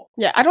so cool.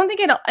 Yeah. I don't think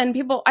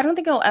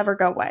it'll ever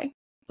go away.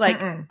 Like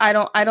I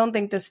don't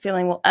think this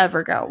feeling will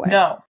ever go away.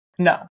 No.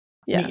 Yeah.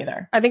 Me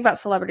either. I think about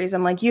celebrities.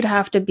 I'm like, you'd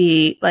have to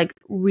be like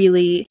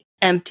really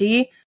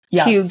empty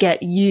to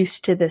get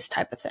used to this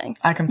type of thing.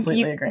 I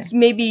completely agree.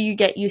 Maybe you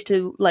get used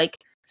to like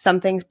some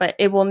things, but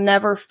it will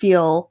never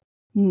feel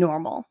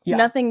normal.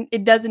 Yeah.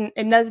 It doesn't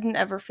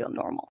ever feel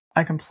normal.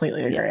 I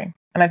completely agree. Yeah.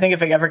 And I think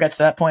if it ever gets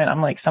to that point,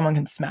 I'm like, someone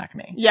can smack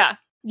me. Yeah.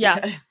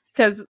 Yeah.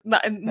 Because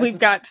we've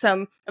got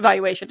some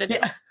evaluation to do.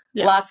 Yeah.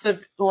 Yeah.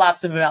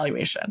 Lots of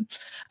evaluation.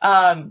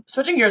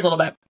 Switching gears a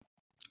little bit.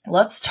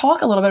 Let's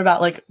talk a little bit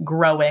about like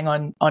growing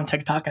on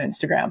TikTok and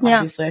Instagram. Yeah.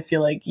 Obviously, I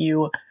feel like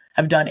you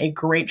have done a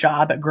great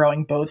job at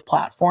growing both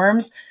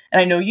platforms. And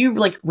I know you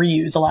like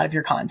reuse a lot of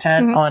your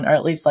content on, or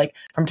at least like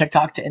from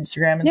TikTok to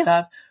Instagram and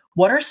stuff.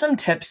 What are some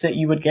tips that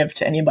you would give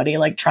to anybody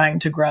like trying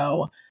to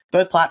grow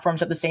both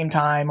platforms at the same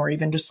time, or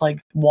even just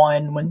like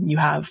one when you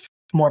have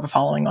more of a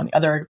following on the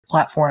other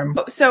platform?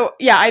 So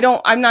yeah,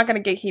 I'm not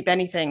going to gatekeep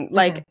anything.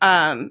 Like,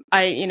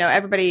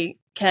 everybody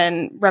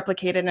can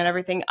replicate it and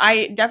everything.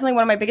 One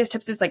of my biggest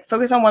tips is like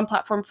focus on one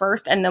platform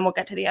first and then we'll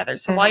get to the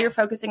others. So while you're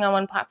focusing on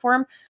one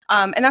platform,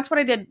 and that's what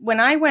I did when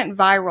I went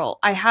viral,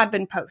 I had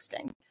been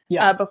posting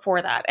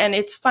before that. And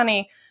it's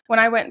funny, when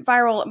I went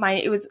viral,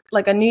 it was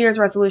like a New Year's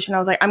resolution. I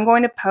was like, I'm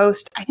going to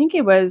post, I think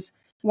it was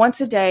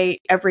once a day,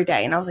 every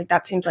day. And I was like,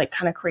 that seems like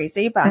kind of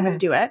crazy, but I'm going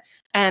to do it.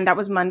 And that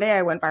was Monday.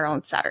 I went viral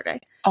on Saturday.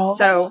 Oh,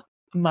 so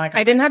my God.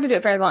 I didn't have to do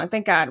it very long.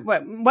 Thank God.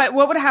 What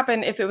would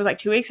happen if it was like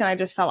 2 weeks and I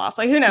just fell off?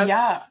 Like, who knows?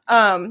 Yeah.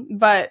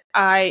 But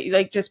I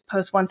like just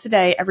post once a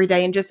day, every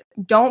day, and just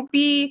don't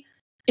be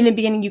in the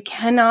beginning. You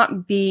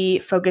cannot be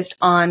focused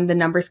on the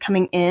numbers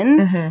coming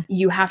in.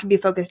 You have to be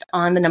focused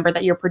on the number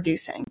that you're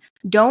producing.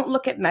 Don't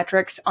look at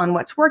metrics on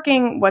what's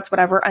working, what's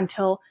whatever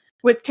until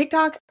with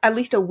TikTok, at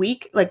least a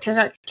week. Like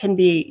TikTok can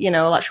be, a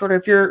lot shorter.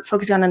 If you're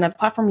focusing on another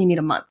platform, you need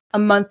a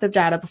month of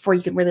data before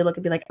you can really look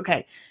and be like,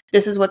 okay,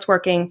 this is what's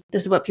working.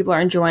 This is what people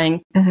are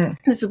enjoying.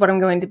 This is what I'm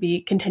going to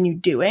be continue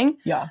doing.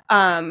 Yeah.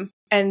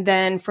 And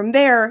then from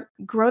there,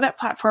 grow that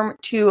platform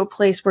to a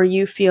place where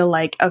you feel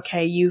like,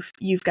 okay,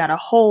 you've got a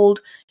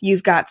hold,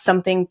 you've got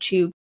something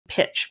to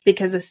pitch,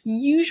 because it's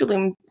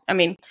usually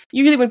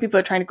when people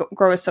are trying to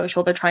grow a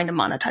social, they're trying to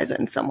monetize it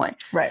in some way.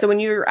 Right. So when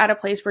you're at a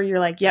place where you're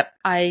like, yep,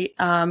 I,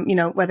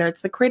 whether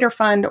it's the creator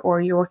fund or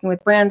you're working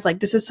with brands, like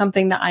this is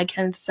something that I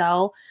can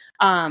sell,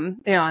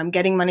 I'm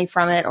getting money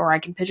from it, or I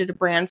can pitch it to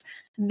brands,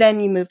 then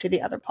you move to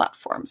the other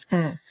platforms.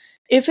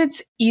 If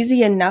it's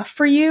easy enough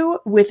for you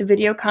with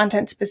video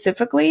content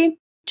specifically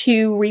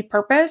to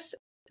repurpose,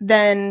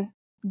 then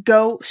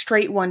go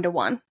straight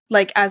one-to-one.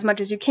 Like as much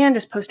as you can,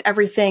 just post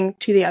everything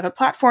to the other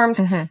platforms.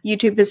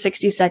 YouTube is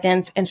 60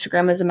 seconds.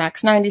 Instagram is a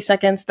max 90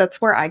 seconds. That's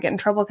where I get in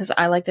trouble because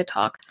I like to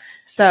talk.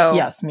 So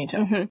yes, me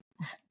too.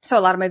 So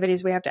a lot of my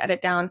videos we have to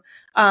edit down.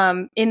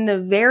 In the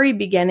very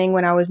beginning,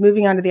 when I was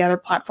moving on to the other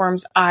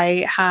platforms,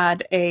 I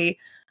had a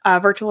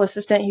virtual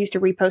assistant who used to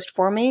repost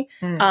for me.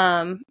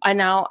 I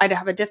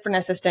have a different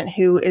assistant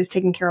who is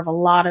taking care of a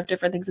lot of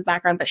different things in the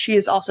background, but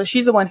she's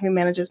the one who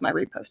manages my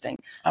reposting.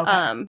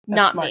 Okay.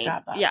 Not me.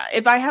 Yeah.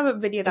 If I have a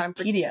video that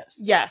tedious.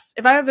 Yes.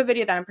 If I have a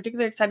video that I'm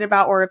particularly excited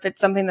about, or if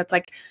it's something that's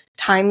like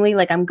timely,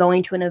 like I'm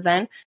going to an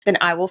event, then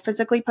I will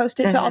physically post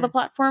it to all the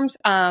platforms.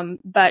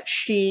 But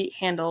she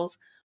handles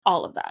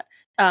all of that.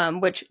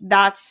 Which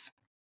that's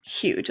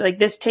huge. Like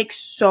this takes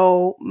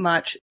so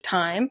much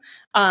time.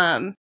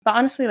 But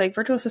honestly, like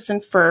virtual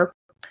assistants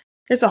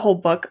there's a whole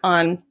book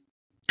on,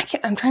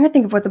 I'm trying to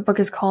think of what the book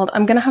is called.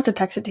 I'm going to have to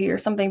text it to you or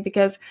something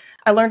because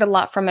I learned a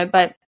lot from it.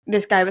 But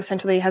this guy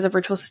essentially has a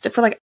virtual assistant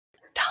for like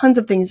tons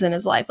of things in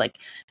his life, like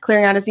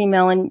clearing out his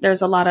email. And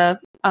there's a lot of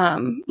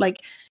like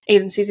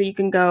agencies that you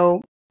can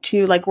go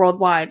to like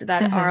worldwide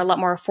that are a lot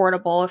more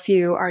affordable if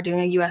you are doing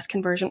a US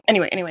conversion.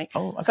 Anyway.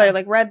 Oh, okay. So I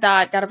like read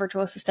that, got a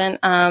virtual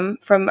assistant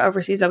from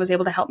overseas that was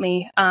able to help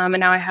me. And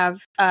now I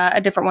have a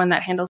different one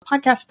that handles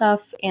podcast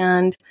stuff.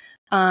 And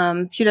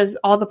she does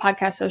all the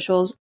podcast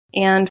socials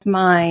and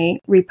my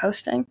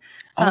reposting.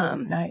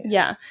 Nice.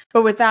 Yeah.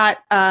 But with that,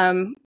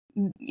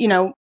 you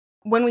know,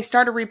 when we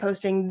started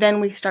reposting,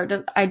 then we start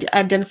to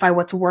identify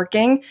what's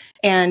working,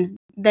 and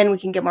then we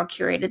can get more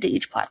curated to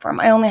each platform.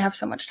 I only have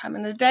so much time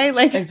in a day.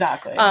 Like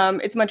exactly.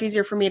 It's much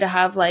easier for me to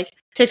have like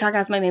TikTok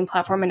as my main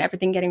platform and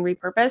everything getting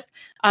repurposed.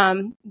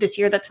 This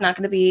year, that's not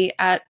going to be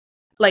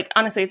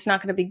honestly, it's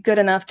not going to be good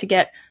enough to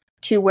get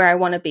to where I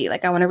want to be.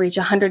 Like I want to reach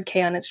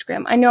 100K on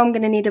Instagram. I know I'm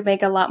going to need to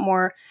make a lot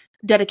more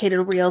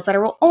dedicated reels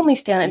that will only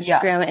stay on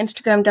Instagram. Yes.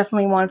 Instagram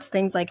definitely wants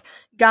things like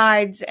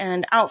guides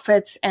and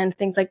outfits and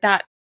things like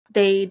that.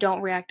 They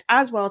don't react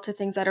as well to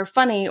things that are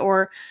funny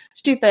or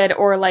stupid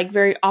or like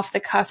very off the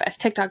cuff as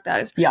TikTok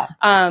does. Yeah.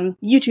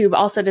 YouTube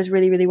also does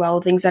really, really well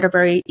with things that are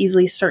very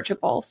easily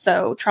searchable.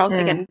 So Charles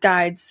Dickens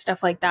guides,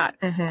 stuff like that.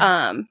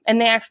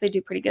 And they actually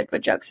do pretty good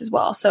with jokes as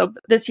well. So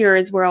this year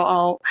is where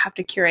I'll have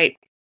to curate.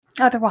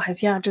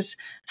 Otherwise, yeah, just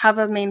have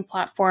a main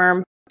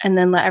platform and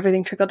then let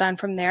everything trickle down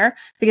from there.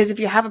 Because if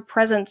you have a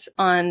presence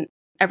on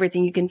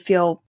everything, you can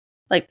feel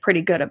like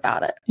pretty good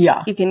about it.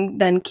 Yeah. You can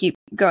then keep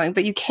going,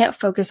 but you can't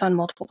focus on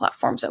multiple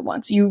platforms at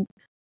once. You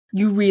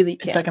really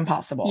can't. It's like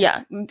impossible.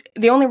 Yeah.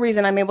 The only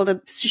reason I'm able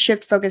to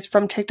shift focus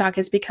from TikTok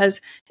is because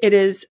it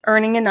is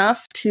earning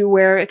enough to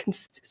where it can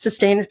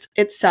sustain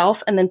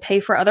itself and then pay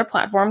for other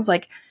platforms.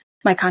 Like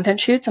my content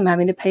shoots, I'm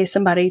having to pay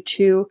somebody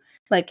to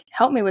like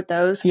help me with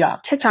those. Yeah.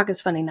 TikTok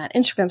is funding that.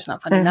 Instagram's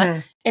not funding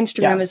that.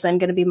 Instagram is then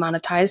going to be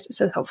monetized.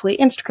 So hopefully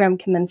Instagram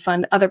can then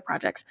fund other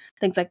projects,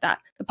 things like that.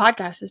 The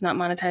podcast is not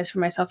monetized for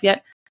myself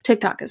yet.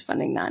 TikTok is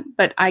funding that,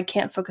 but I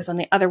can't focus on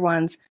the other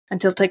ones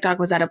until TikTok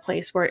was at a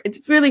place where it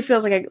really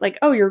feels like,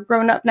 oh, you're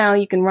grown up now.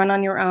 You can run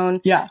on your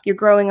own. Yeah. You're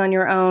growing on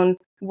your own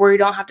where you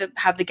don't have to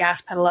have the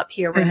gas pedal up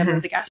here. We're going to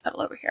move the gas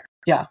pedal over here.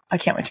 Yeah. I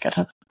can't wait to get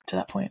to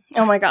that point.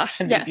 Oh my gosh. It's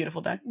going to be a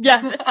beautiful day.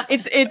 Yes.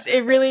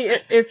 It really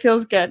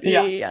feels good.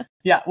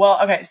 Yeah. Well,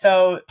 okay.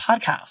 So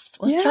podcast.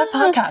 Let's chat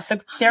podcast. So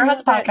Sarah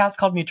has a podcast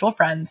called Mutual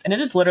Friends, and it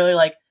is literally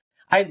like,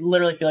 I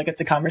literally feel like it's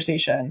a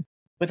conversation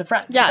with a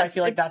friend. Yeah. I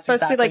feel like that's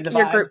supposed exactly to be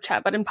like your group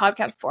chat, but in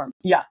podcast form.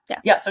 Yeah.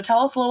 So tell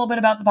us a little bit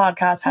about the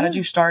podcast. How did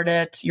you start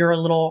it? Your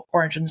little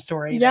origin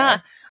story. Yeah.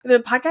 There.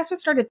 The podcast was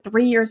started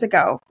 3 years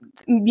ago.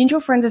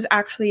 Mutual Friends is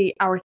actually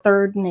our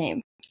third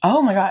name.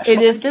 Oh my gosh.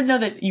 It is. I did know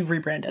that you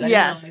rebranded. I didn't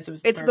realize it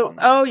was the third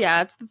one.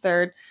 It's the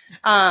third.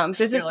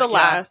 This is the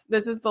last.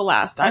 This is the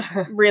last.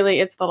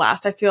 It's the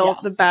last. I feel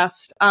the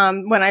best.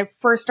 When I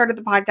first started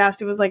the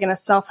podcast, it was like in a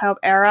self-help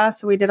era.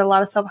 So we did a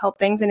lot of self-help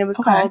things, and it was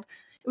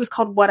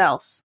called What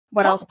Else?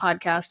 What Else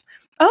podcast.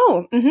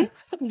 Oh,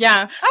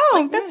 yeah.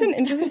 Oh, that's an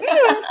interesting.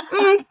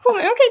 Cool.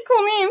 Okay,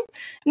 cool name.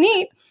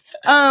 Neat.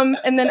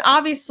 And then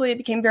obviously it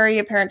became very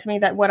apparent to me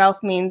that what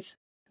else means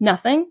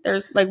nothing.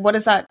 There's like, what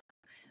is that?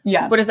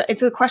 Yeah. What is it?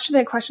 It's a question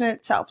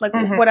itself. Like,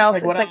 what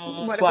else?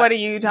 Like, what are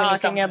you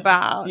talking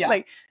about? Yeah.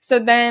 Like, so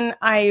then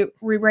I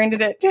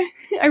rebranded it.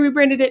 I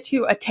rebranded it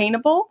to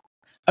Attainable.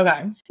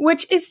 Okay.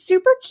 Which is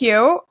super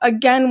cute.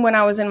 Again, when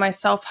I was in my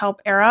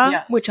self-help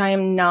era, which I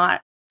am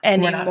not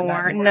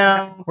anymore.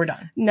 No, we're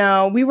done.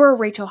 No, we were a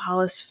Rachel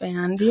Hollis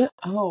fan. Do you?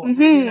 Oh, I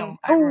do know.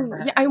 I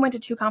remember. Yeah, I went to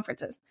 2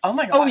 conferences. Oh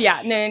my god. Oh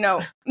yeah,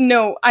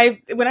 no.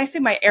 When I say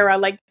my era,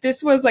 like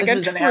this was like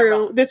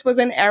this was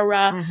an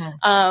era.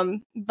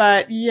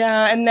 But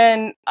yeah, and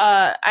then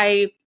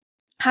I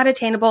had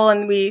Attainable,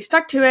 and we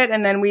stuck to it,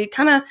 and then we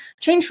kind of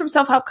changed from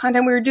self-help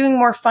content. We were doing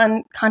more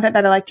fun content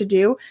that I like to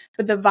do,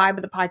 but the vibe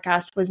of the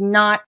podcast was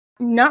not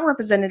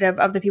representative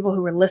of the people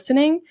who were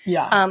listening.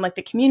 Yeah. Like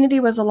the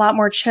community was a lot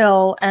more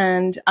chill,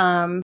 and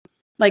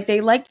like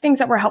they liked things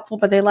that were helpful,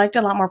 but they liked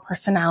a lot more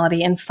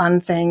personality and fun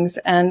things.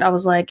 And I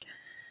was like,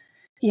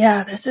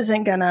 yeah, this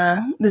isn't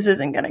gonna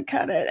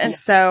cut it. And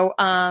so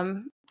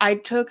I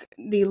took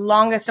the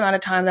longest amount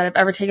of time that I've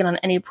ever taken on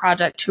any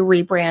project to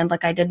rebrand.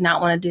 Like I did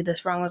not want to do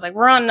this wrong. I was like,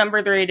 we're on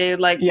number 3, dude.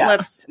 Like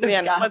let's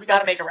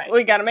gotta make it right.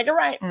 We gotta make it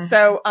right.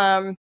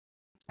 So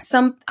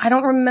I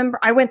don't remember.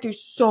 I went through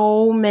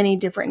so many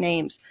different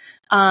names.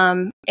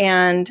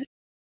 And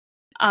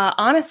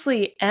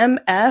honestly,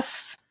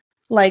 MF,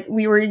 like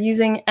we were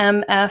using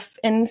MF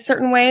in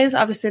certain ways,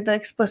 obviously the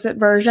explicit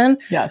version.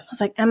 Yes. I was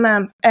like,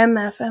 MF,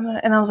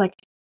 and I was like,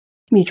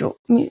 mutual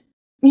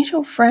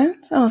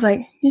friends. I was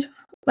like,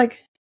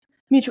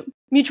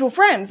 mutual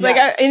friends.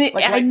 Yes.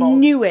 I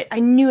knew it. I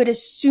knew it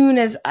as soon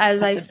as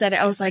I said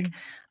it. I was like,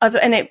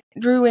 and it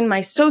drew in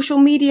my social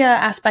media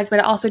aspect, but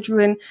it also drew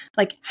in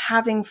like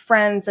having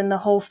friends and the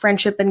whole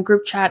friendship and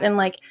group chat and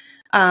like,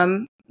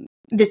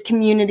 this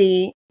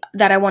community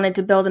that I wanted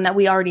to build and that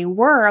we already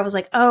were. I was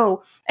like,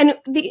 oh, and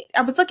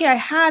I was lucky I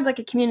had like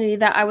a community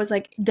that I was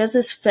like, does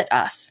this fit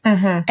us?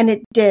 Mm-hmm. And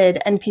it did.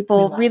 And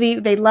people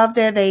they loved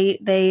it.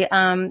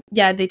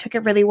 They took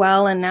it really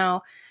well. And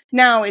now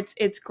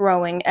it's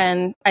growing.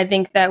 And I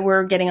think that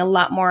we're getting a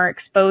lot more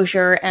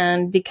exposure,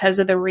 and because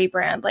of the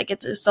rebrand, like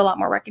it's just a lot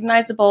more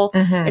recognizable.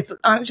 Mm-hmm. It's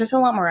just a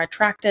lot more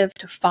attractive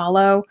to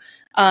follow.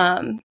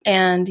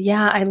 And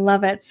yeah, I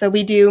love it. So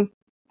we do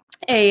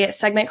a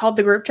segment called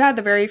The Group Chat,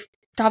 the very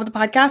top of the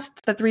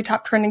podcast, the 3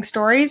 top trending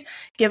stories,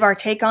 give our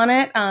take on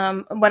it,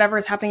 whatever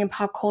is happening in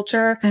pop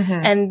culture.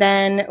 Mm-hmm. And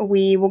then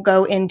we will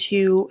go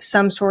into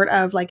some sort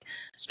of like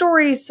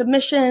stories,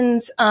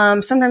 submissions.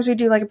 Sometimes we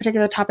do like a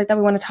particular topic that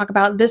we want to talk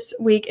about. This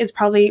week is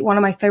probably one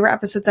of my favorite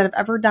episodes that I've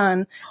ever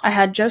done. I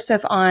had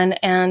Joseph on,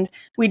 and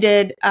we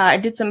did, I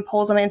did some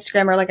polls on my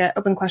Instagram, or like an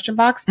open question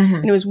box. Mm-hmm.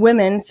 And it was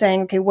women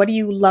saying, okay, what do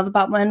you love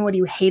about men? What do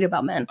you hate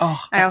about men?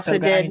 Oh, I also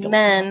did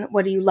men.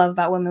 What do you love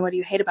about women? What do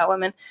you hate about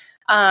women?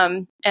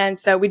 And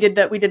so we did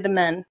the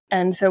men.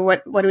 And so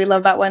what do we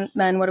love about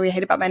men? What do we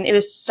hate about men? It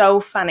was so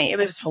funny. It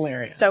was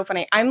hilarious. So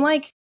funny. I'm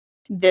like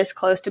this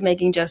close to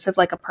making Joseph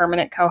like a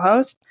permanent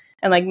co-host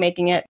and like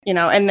making it,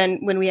 and then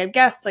when we have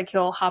guests, like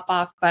he'll hop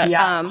off. But,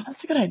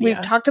 that's a good idea.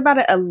 We've talked about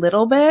it a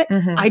little bit.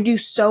 Mm-hmm. I do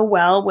so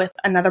well with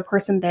another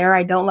person there.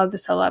 I don't love the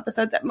solo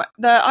episodes.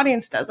 The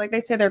audience does, like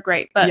they say they're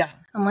great, but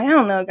I'm like, I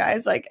don't know,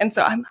 guys. Like, and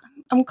so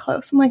I'm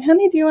close. I'm like,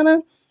 honey, do you want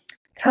to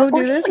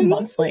co-do this? Like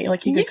monthly,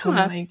 like he could come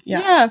like,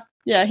 Yeah,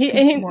 he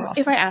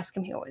if I ask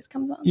him, he always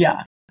comes on.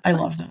 Yeah, so I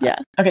love that. Yeah.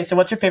 Okay, so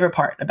what's your favorite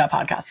part about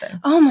podcasting?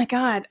 Oh my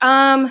god.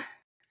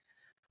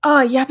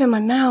 Yap in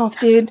my mouth,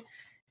 dude.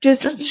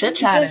 Just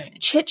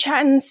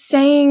chit-chatting,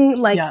 saying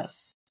like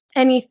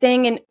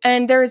anything.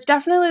 And there's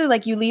definitely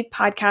like you leave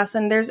podcasts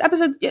and there's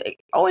episodes,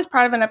 always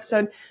proud of an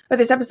episode, but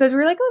there's episodes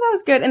where you're like, oh, that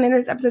was good. And then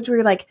there's episodes where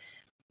you're like,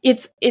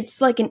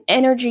 it's like an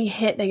energy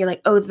hit that you're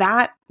like, oh,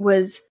 that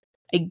was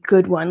a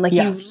good one. Like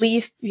you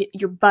leave,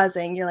 you're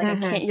buzzing. You're like,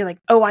 mm-hmm. I can't, you're like,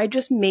 oh, I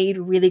just made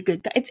really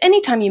good. It's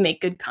anytime you make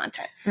good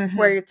content mm-hmm.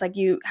 where it's like,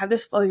 you have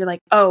this flow. You're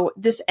like, oh,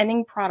 this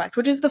ending product,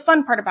 which is the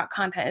fun part about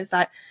content is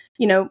that,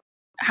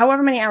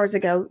 however many hours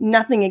ago,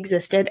 nothing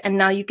existed. And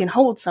now you can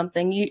hold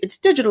something. It's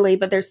digitally,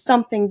 but there's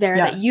something there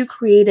that you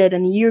created,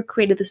 and you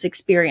created this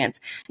experience,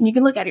 and you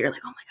can look at it. You're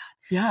like, oh my God.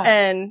 Yeah.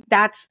 And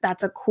that's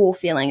a cool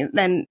feeling. And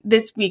then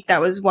this week,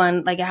 that was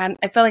one, like I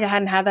felt like I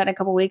hadn't had that in a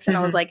couple weeks. And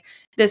mm-hmm. I was like,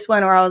 this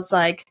one where I was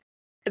like,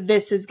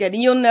 this is good.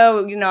 And you'll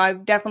know, I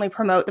definitely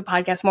promote the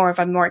podcast more if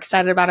I'm more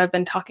excited about it. I've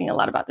been talking a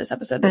lot about this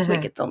episode this mm-hmm.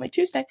 week. It's only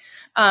Tuesday.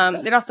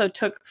 It also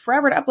took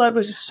forever to upload,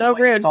 which is so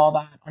rude.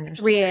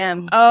 3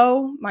 a.m.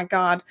 Oh my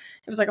God.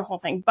 It was like a whole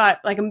thing. But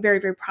like, I'm very,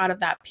 very proud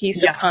of that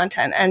piece of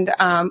content. And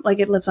like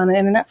it lives on the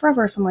internet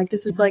forever. So I'm like,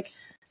 this is like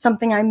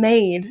something I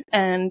made.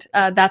 And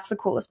that's the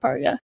coolest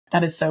part. Yeah.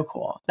 That is so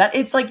cool. That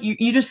it's like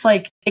you just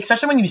like,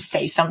 especially when you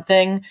say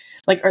something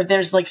like, or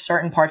there's like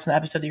certain parts in the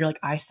episode that you're like,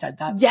 I said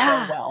that so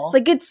well.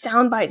 Like good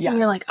sound bites and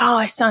you're like, oh,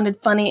 I sounded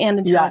funny and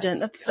intelligent.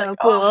 That's so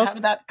cool. Oh, how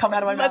did that come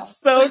out of my mouth? That's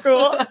so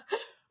cool.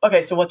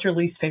 Okay, so what's your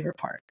least favorite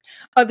part?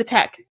 Oh, the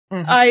tech.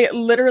 Mm-hmm. I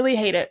literally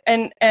hate it.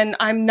 And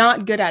I'm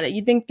not good at it.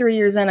 You'd think 3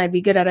 years in I'd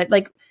be good at it.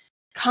 Like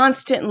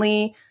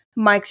constantly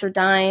mics are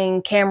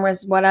dying,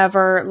 cameras,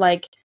 whatever,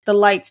 like the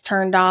lights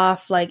turned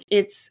off, like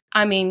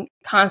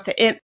constant.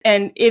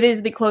 It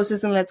is the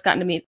closest thing that's gotten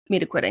to me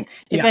to quitting.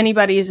 If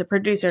anybody is a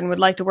producer and would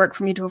like to work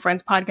for Mutual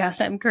Friends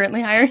podcast, I'm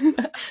currently hiring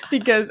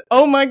because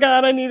oh my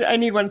God, I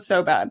need one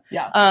so bad.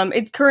 Yeah.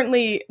 It's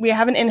currently, we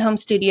have an in-home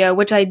studio,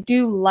 which I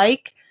do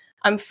like.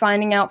 I'm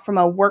finding out from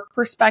a work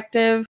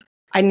perspective,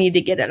 I need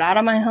to get it out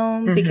of my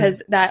home mm-hmm.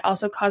 because that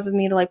also causes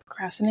me to like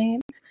procrastinate.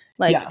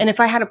 And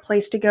if I had a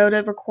place to go to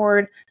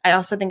record, I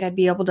also think I'd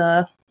be able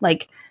to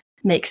like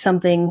make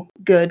something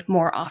good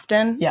more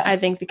often. Yeah. I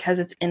think because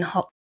it's in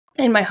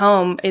my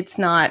home, it's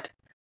not,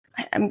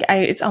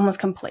 it's almost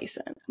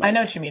complacent. Like, I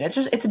know what you mean. It's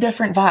a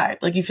different vibe.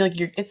 Like you feel like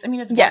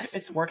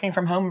it's working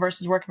from home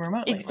versus working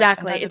remotely.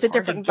 Exactly. Like it's a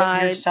different vibe.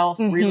 Get yourself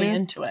mm-hmm. really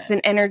into it. It's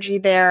an energy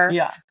there.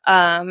 Yeah.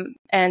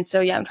 And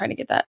so, I'm trying to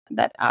get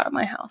that out of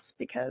my house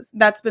because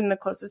that's been the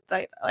closest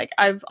that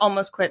I've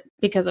almost quit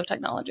because of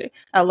technology.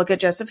 I'll look at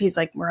Joseph. He's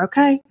like, we're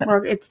okay.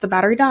 It's the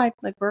battery died.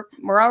 Like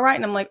we're all right.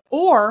 And I'm like,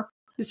 or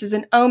this is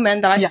an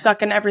omen that I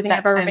suck and everything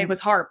I've ever made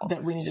was horrible.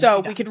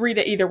 We could read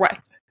it either way.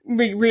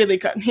 We really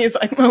could. And he's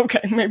like, okay,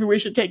 maybe we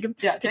should take a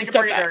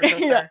step back.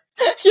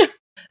 Yeah.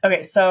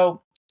 Okay, so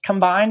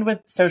combined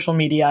with social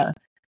media,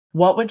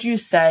 what would you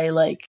say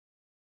like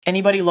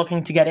anybody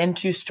looking to get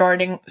into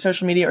starting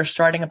social media or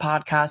starting a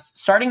podcast,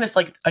 starting this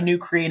like a new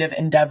creative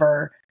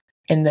endeavor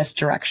in this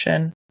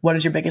direction, what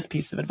is your biggest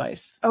piece of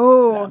advice?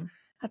 Oh,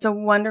 that's a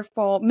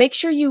wonderful, make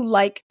sure you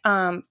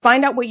find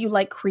out what you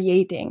like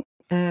creating.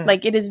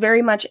 Like it is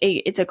very much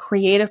it's a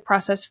creative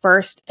process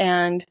first.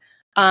 And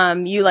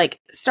you like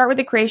start with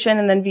the creation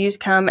and then views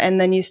come and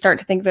then you start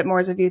to think of it more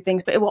as a view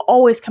things, but it will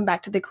always come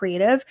back to the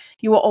creative.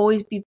 You will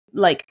always be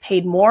like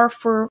paid more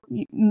for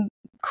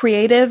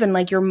creative and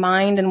like your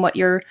mind and what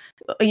you're,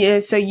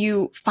 so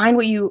you find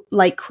what you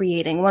like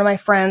creating. One of my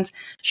friends,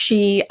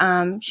 she's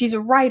a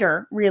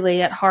writer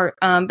really at heart,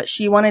 but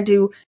she wanted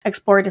to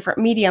explore a different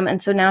medium.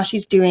 And so now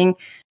she's doing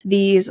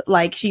these,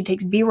 like she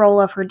takes B-roll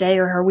of her day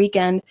or her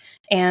weekend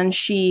and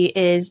she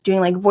is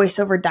doing like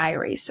voiceover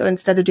diaries. So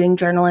instead of doing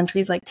journal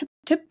entries like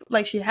tip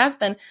like she has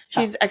been,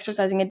 she's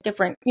exercising a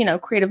different,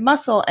 creative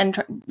muscle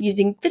and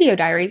using video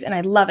diaries. And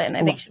I love it.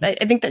 And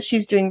I think that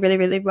she's doing really,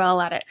 really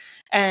well at it.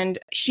 And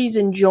she's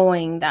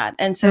enjoying that.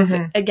 And so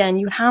again,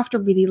 you have to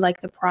really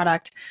like the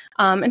product,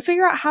 and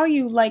figure out how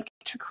you like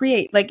to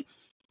create. Like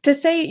to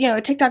say,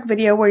 a TikTok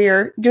video where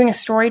you're doing a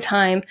story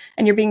time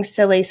and you're being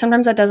silly.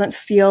 Sometimes that doesn't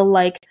feel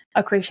like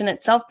a creation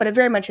itself, but it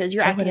very much is.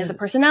 You're acting as a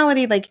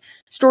personality. Like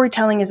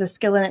storytelling is a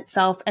skill in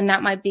itself. And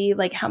that might be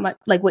like how much,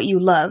 like what you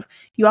love.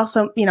 You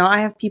also, I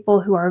have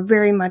people who are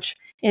very much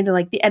into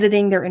like the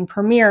editing. They're in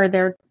Premiere.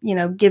 They're,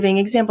 giving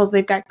examples.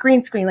 They've got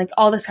green screen, like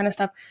all this kind of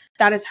stuff.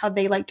 That is how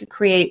they like to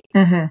create.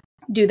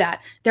 Do that.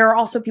 There are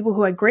also people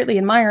who I greatly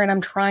admire, and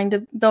I'm trying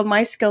to build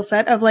my skill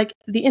set of like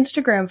the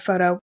Instagram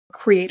photo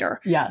creator.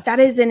 Yes. That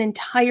is an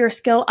entire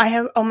skill. I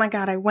have, oh my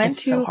God,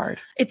 it's so hard.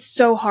 It's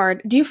so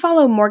hard. Do you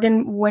follow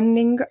Morgan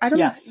Wenninger? I don't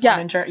know.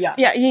 Yeah.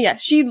 Yeah.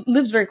 She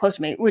lives very close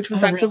to me, which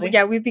was fun. Really? So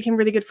yeah, we became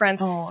really good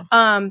friends.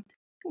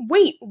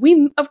 Wait,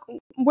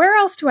 where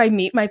else do I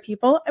meet my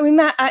people? And we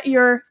met at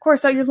your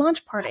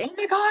launch party. Oh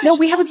my gosh. No,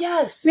 we have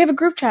a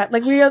group chat.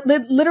 Like we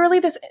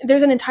literally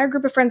there's an entire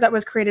group of friends that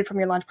was created from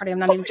your launch party. I'm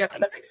not even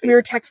joking. We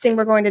were texting,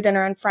 we're going to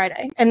dinner on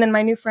Friday. And then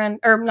my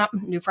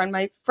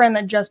my friend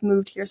that just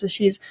moved here. So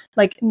she's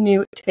like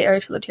new to the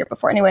area. She lived here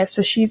before anyway.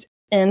 So she's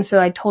in.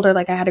 So I told her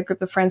like I had a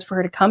group of friends for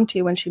her to come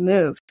to when she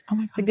moved. Oh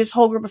my God. Like this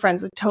whole group of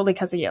friends was totally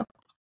because of you.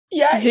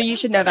 Yeah. So you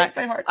should know that.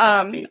 My heart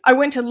I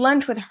went to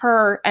lunch with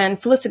her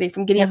and Felicity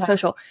from Giddy Up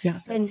Social.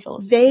 Yes. And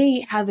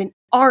they have an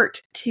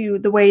art to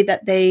the way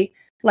that they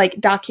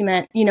like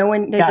document,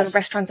 when they go to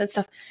restaurants and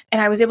stuff.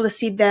 And I was able to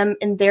see them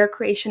in their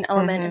creation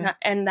element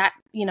and that,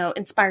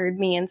 inspired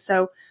me. And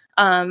so,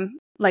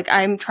 like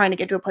I'm trying to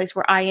get to a place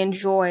where I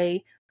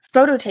enjoy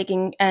photo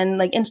taking and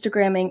like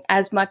Instagramming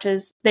as much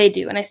as they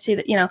do. And I see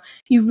that,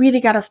 you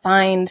really got to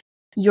find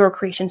your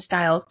creation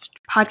style,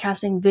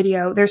 podcasting,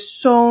 video. There's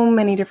so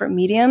many different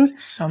mediums.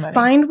 So many.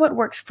 Find what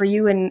works for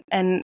you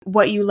and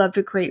what you love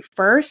to create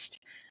first.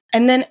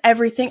 And then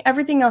everything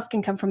else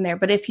can come from there.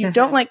 But if you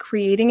don't like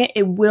creating it,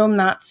 it will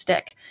not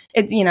stick.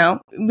 It's,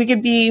 we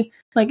could be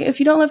like, if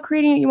you don't love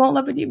creating it, you won't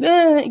love it.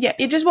 Yeah,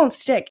 it just won't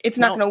stick. It's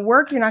not going to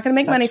work. You're not going to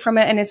make money from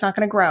it and it's not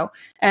going to grow.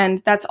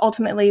 And that's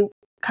ultimately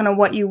kind of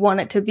what you want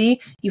it to be.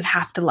 You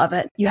have to love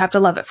it. You have to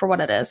love it for what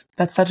it is.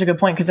 That's such a good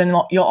point. Because then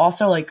you'll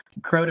also like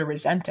grow to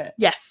resent it.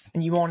 Yes.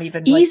 And you won't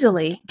even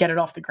easily get it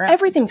off the ground.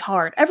 Everything's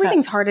hard.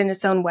 Everything's hard in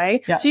its own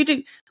way. Yes. So you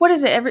do, what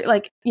is it?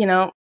 Like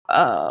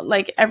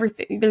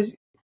everything, there's,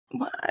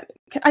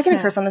 I can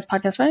curse on this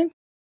podcast, right?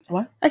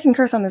 What? I can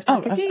curse on this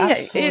podcast.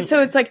 Absolutely.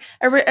 So it's like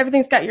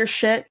everything's got your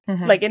shit,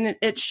 like, and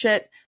it's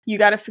shit. You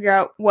got to figure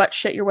out what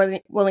shit you're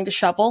willing to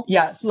shovel.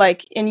 Yes.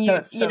 Like, and you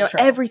true.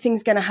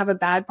 everything's going to have a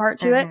bad part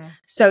to it.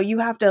 So you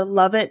have to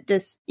love it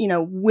just,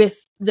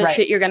 with the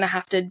shit you're going to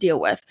have to deal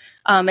with.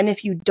 And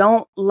if you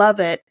don't love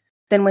it,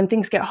 then when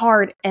things get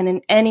hard, and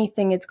in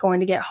anything it's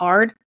going to get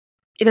hard,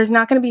 there's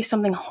not going to be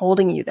something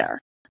holding you there.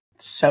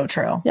 So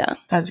true. Yeah.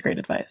 That's great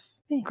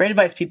advice. Thanks. Great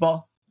advice,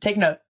 people. Take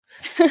note.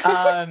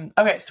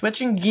 Okay,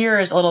 switching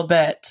gears a little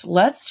bit.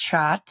 Let's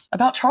chat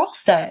about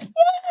Charleston. Yeah,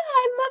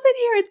 I love it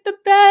here. It's the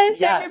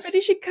best. Yes.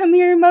 Everybody should come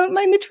here and won't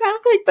mind the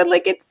traffic, but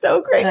like it's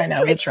so great. I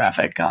know the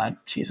traffic. God,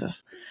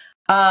 Jesus.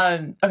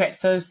 Okay,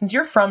 so since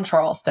you're from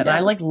Charleston, I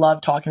like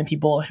love talking to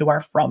people who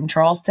are from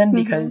Charleston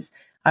because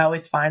I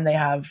always find they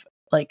have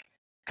like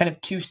kind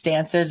of two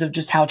stances of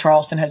just how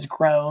Charleston has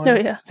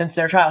grown since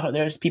their childhood.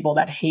 There's people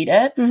that hate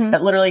it,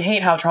 that literally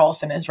hate how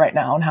Charleston is right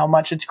now and how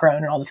much it's grown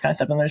and all this kind of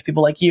stuff. And there's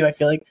people like you, I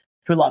feel like,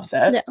 who loves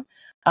it.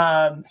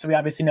 Yeah. So we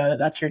obviously know that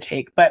that's your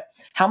take. But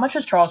how much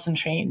has Charleston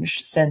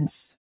changed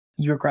since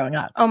you were growing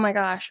up? Oh my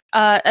gosh.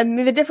 I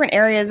mean, the different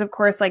areas, of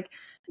course, like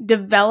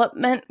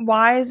development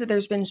wise,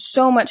 there's been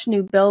so much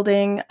new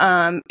building.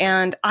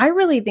 And I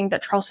really think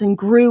that Charleston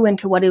grew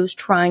into what it was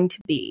trying to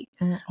be.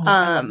 I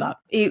love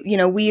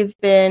that. We've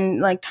been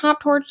like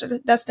top tourist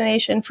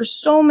destination for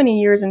so many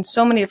years in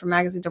so many different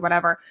magazines or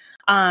whatever.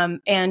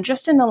 And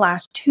just in the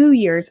last 2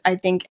 years, I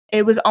think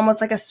it was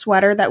almost like a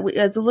sweater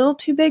that's a little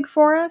too big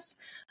for us.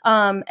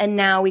 And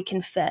now we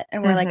can fit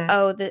and we're like,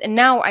 and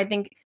now I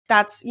think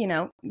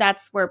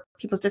that's where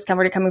people's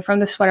discomfort are coming from.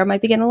 The sweater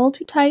might be getting a little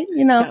too tight,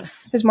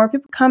 there's more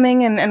people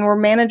coming and we're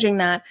managing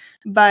that.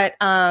 But,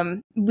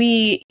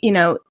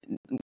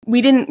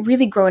 we didn't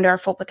really grow into our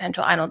full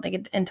potential, I don't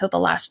think, until the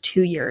last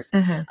 2 years.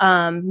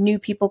 New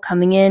people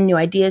coming in, new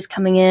ideas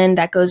coming in,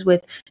 that goes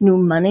with new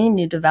money,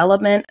 new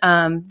development,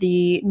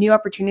 the new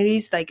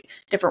opportunities, like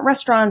different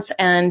restaurants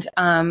and,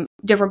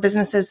 different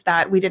businesses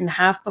that we didn't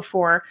have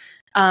before.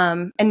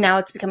 And now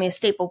it's becoming a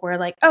staple where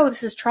like, oh,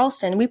 this is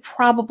Charleston. We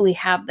probably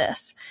have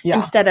this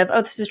instead of,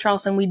 oh, this is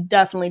Charleston. We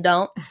definitely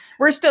don't.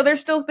 There's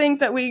still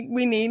things that we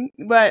need,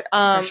 but,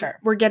 For sure.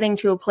 We're getting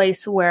to a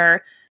place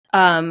where,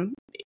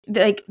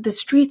 like the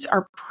streets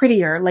are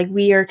prettier. Like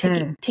we are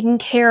taking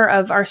care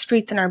of our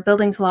streets and our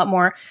buildings a lot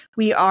more.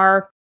 We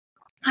are,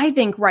 I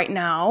think right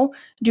now,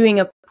 doing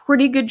a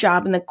pretty good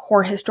job in the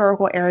core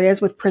historical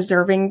areas with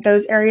preserving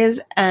those areas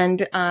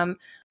and,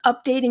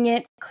 updating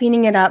it,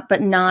 cleaning it up,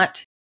 but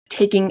not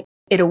taking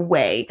it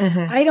away.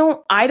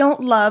 I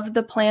don't love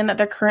the plan that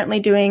they're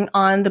currently doing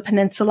on the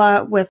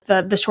peninsula with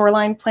the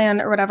shoreline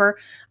plan or whatever,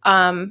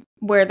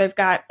 where they've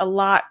got a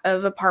lot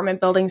of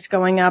apartment buildings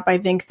going up. I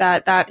think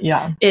that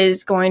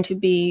is going to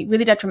be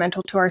really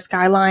detrimental to our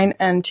skyline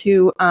and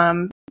to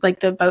like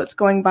the boats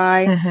going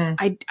by.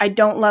 I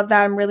don't love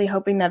that. I'm really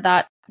hoping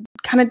that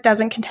kind of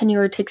doesn't continue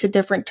or takes a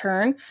different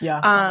turn.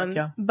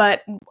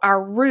 But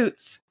our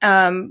roots,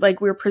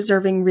 like we're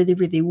preserving really,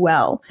 really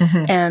well.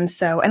 And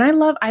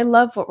I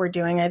love what we're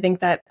doing. I think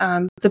that,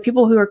 the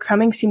people who are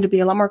coming seem to be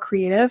a lot more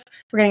creative.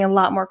 We're getting a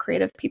lot more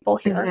creative people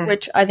here,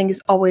 which I think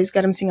is always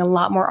good. I'm seeing a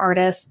lot more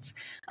artists.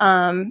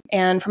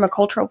 And from a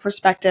cultural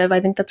perspective, I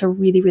think that's a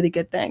really, really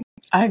good thing.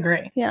 I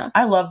agree. Yeah.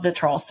 I love that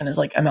Charleston is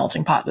like a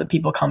melting pot that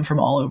people come from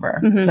all over,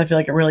 because I feel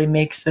like it really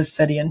makes this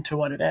city into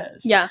what it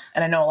is. Yeah.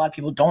 And I know a lot of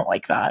people don't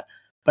like that,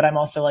 but I'm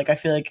also like, I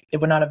feel like it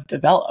would not have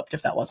developed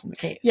if that wasn't the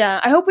case.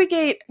 Yeah. I hope we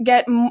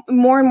get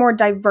more and more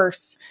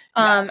diverse.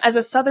 As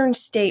a southern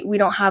state, we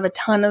don't have a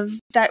ton of,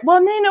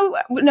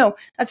 no,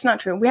 that's not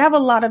true. We have a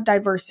lot of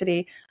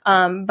diversity.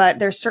 But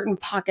there's certain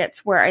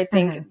pockets where I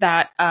think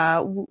that,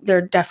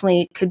 there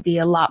definitely could be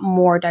a lot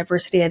more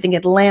diversity. I think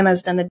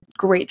Atlanta's done a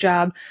great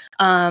job.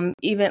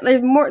 Even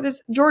like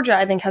Georgia,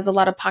 I think, has a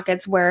lot of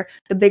pockets where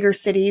the bigger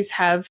cities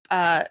have,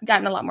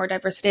 gotten a lot more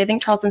diversity. I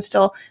think Charleston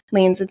still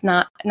leans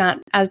not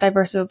as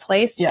diverse of a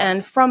place. Yes.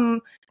 And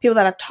from people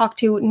that I've talked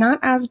to, not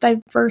as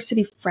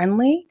diversity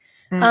friendly,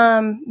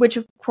 which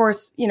of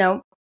course,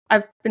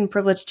 I've been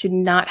privileged to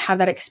not have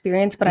that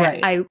experience, but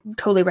I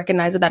totally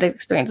recognize that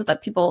experience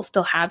that people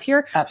still have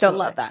here. Absolutely.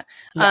 Don't love that.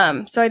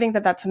 Yeah. So I think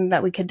that that's something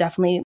that we could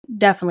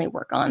definitely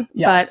work on.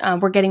 Yes.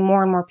 But we're getting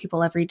more and more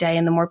people every day,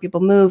 and the more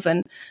people move,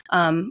 and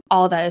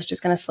all of that is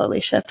just going to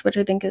slowly shift, which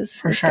I think is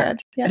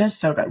good. Yeah. It is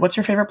so good. What's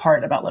your favorite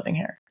part about living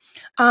here?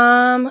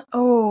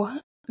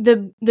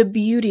 The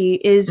beauty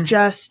is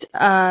just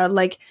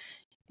like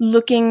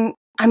looking.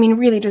 I mean,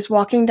 really, just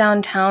walking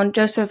downtown.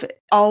 Joseph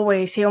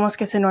he almost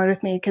gets annoyed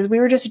with me because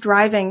we were just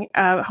driving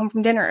home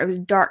from dinner. It was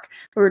dark.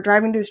 We were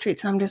driving through the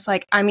streets, and I'm just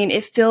like, I mean,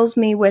 it fills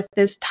me with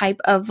this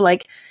type of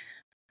like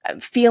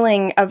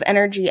feeling of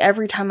energy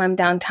every time I'm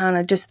downtown.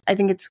 I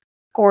think it's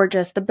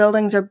gorgeous. The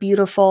buildings are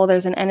beautiful.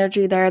 There's an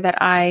energy there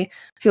that I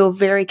feel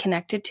very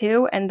connected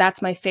to, and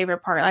that's my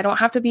favorite part. I don't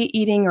have to be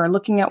eating or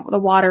looking at the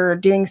water or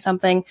doing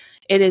something.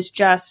 It is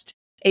just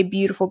a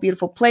beautiful,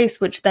 beautiful place,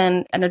 which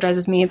then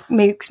energizes me. It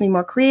makes me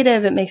more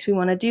creative. It makes me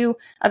want to do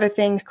other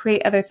things,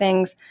 create other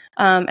things.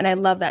 And I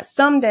love that.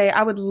 Someday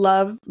I would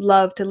love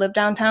to live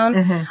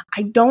downtown.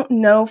 I don't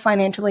know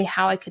financially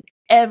how I could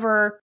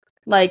ever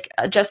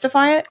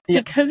justify it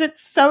because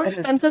it's so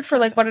expensive for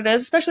like what it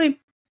is, especially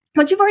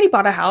once you've already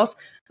bought a house.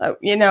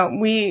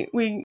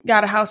 We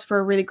got a house for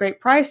a really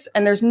great price,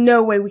 and there's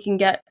no way we can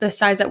get the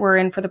size that we're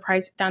in for the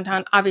price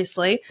downtown,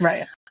 obviously.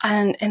 Right.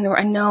 And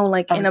I know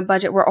in a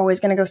budget, we're always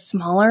going to go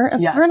smaller.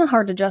 It's kind of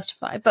hard to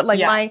justify, but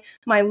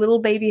my little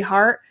baby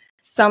heart,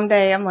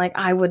 someday I'm like,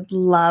 I would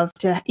love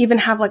to even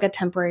have like a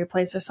temporary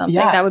place or something.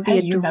 That would be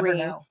a dream. Never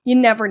know.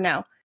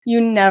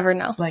 You never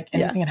know. Like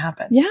anything can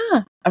happen.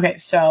 Yeah. Okay.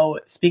 So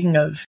speaking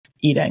of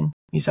eating,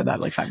 you said that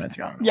like 5 minutes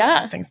ago.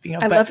 Yeah.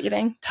 I love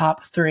eating.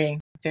 Top 3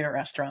 favorite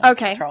restaurants.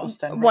 Okay.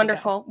 Charleston.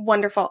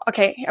 Wonderful.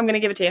 Okay. I'm going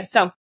to give it to you.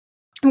 So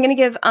I'm going to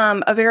give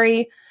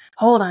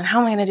hold on. How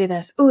am I going to do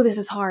this? Oh, this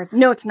is hard.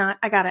 No, it's not.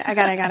 I got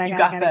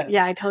it.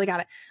 Yeah, I totally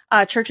got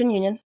it. Church and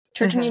Union.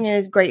 Church and Union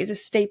is great. It's a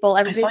staple.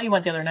 I saw you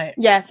went the other night.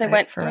 Yes, I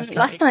went for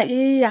last night.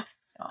 Yeah.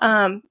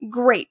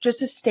 Great.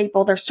 Just a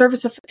staple. Their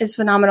service is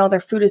phenomenal.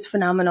 Their food is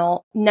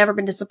phenomenal. Never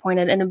been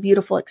disappointed, and a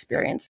beautiful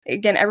experience.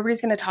 Again,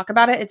 everybody's going to talk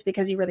about it. It's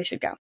because you really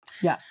should go.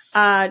 Yes.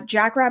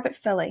 Jackrabbit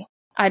Philly.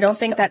 I don't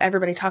think that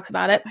everybody talks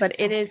about it, but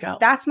it is.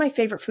 That's my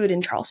favorite food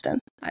in Charleston,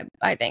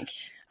 I think.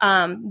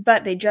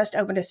 But they just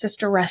opened a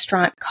sister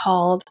restaurant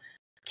called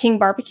King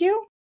Barbecue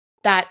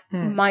that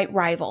might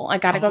rival. I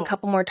got to go a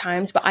couple more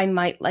times, but I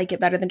might like it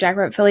better than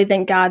Jackrabbit Philly.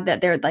 Thank God that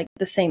they're like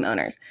the same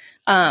owners.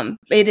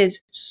 It is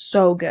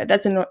so good.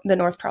 That's in the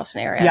North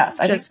Charleston area. Yes,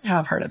 I just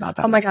have heard about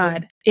that. Oh my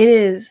God. It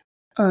is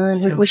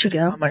We should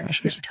go. Oh my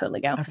gosh. We should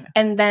totally go. Okay.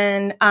 And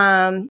then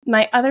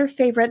my other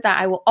favorite that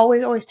I will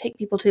always take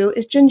people to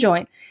is Gin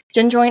Joint.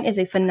 Gin Joint is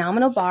a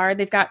phenomenal bar.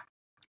 They've got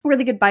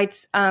really good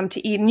bites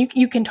to eat, and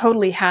you can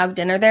totally have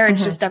dinner there.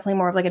 It's just definitely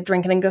more of like a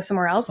drink and then go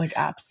somewhere else. Like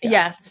apps. Yeah.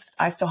 Yes.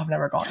 I still have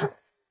never gone.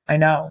 I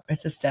know.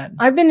 It's a sin.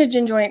 I've been to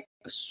Gin Joint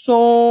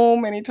so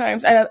many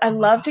times. I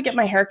love to get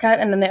my hair cut,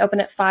 and then they open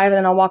at 5, and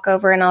then I'll walk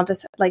over and I'll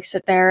just like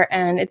sit there,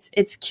 and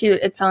it's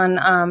cute. It's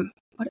on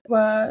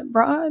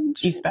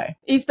Broad? East Bay.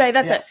 East Bay,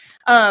 that's it.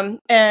 And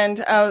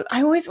I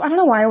don't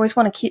know why I always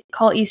want to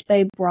call East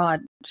Bay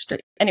Broad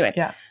Street. Anyway.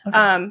 Yeah.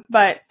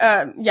 Okay.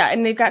 Yeah,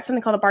 and they've got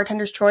something called a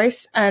bartender's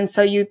choice. And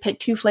so you pick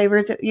 2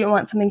 flavors. You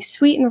want something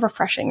sweet and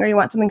refreshing, or you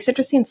want something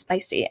citrusy and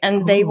spicy.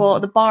 And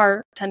the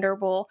bartender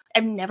will,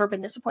 I've never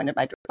been disappointed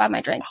by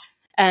my drink.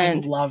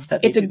 And I love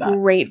that it's a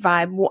great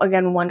vibe.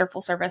 Again,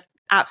 wonderful service.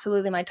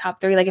 Absolutely my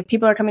top 3. Like if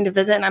people are coming to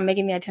visit and I'm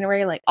making the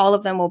itinerary, like all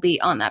of them will be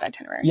on that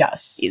itinerary.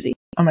 Yes. Easy.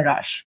 Oh my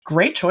gosh.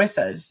 Great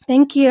choices.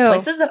 Thank you.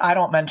 Places that I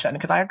don't mention,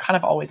 because I kind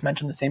of always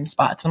mention the same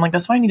spots. And I'm like,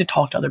 that's why I need to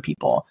talk to other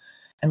people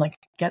and like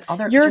get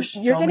other. You're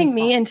getting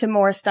me into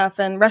more stuff.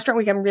 And Restaurant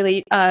Week, I'm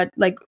really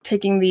like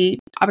taking the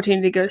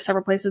opportunity to go to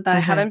several places that I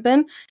haven't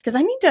been, because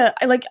I need to.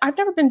 I've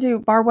never been to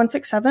Bar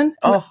 167.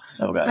 Oh,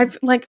 so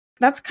good.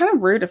 That's kind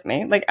of rude of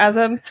me. Like as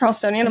a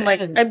Charlestonian, I'm like,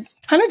 I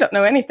kind of don't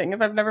know anything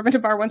if I've never been to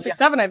Bar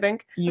 167. Yes. I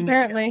think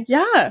apparently,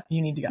 yeah,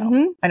 you need to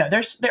go. I know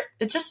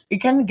it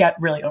can get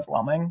really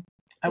overwhelming.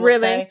 I will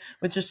say,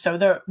 with just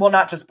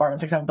not just Bar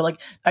 167, but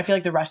like I feel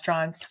like the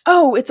restaurants.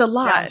 Oh, it's a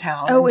lot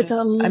downtown. Oh, it's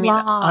a lot. I mean,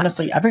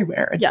 honestly,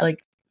 everywhere. It's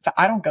like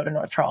I don't go to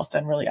North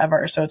Charleston really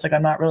ever, so it's like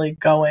I'm not really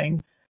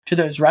going to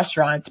those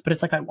restaurants, but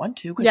it's like I want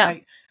to because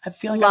I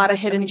feel like a lot of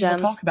hidden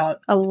gems. Talk about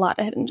a lot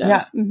of hidden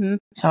gems. Yeah.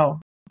 So.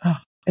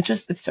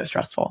 It's so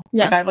stressful.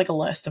 Yeah. Like I have like a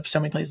list of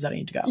so many places that I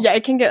need to go. Yeah,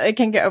 it can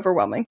get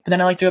overwhelming. But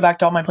then I like to go back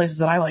to all my places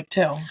that I like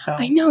too. So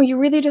I know you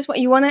really just want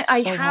to.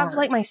 I have hard.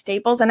 Like my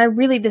staples, and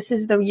this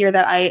is the year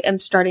that I am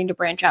starting to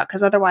branch out,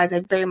 because otherwise I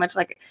very much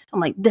I'm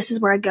like, this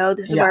is where I go,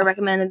 this is where I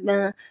recommend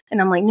it,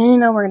 and I'm like,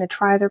 no, we're gonna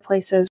try other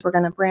places, we're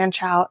gonna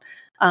branch out.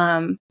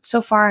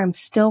 So far I'm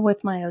still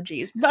with my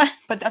OGs,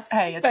 but that's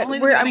it's only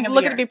the beginning I'm of the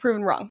looking year. to be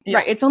proven wrong. Yeah.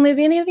 Right, it's only the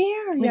beginning of the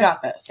year. We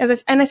got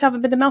this. And I still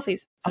haven't been to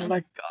Melfi's. So. Oh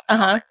my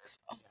god.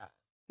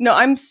 No,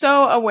 I'm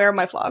so aware of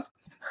my flaws.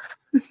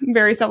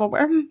 Very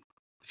self-aware.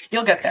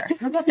 You'll get there.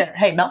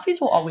 Hey, Melfi's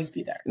will always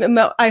be there.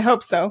 I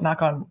hope so.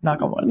 Knock on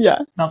wood. Yeah.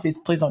 Melfi's,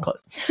 please don't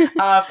close.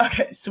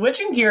 Okay,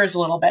 switching gears a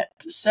little bit.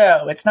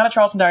 So it's not a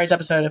Charleston Diaries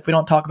episode if we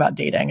don't talk about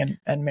dating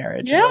and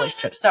marriage and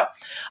relationships. So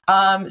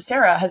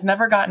Sarah has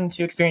never gotten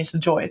to experience the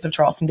joys of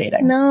Charleston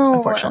dating. No.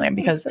 Unfortunately,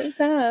 because so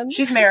sad.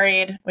 She's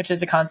married, which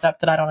is a concept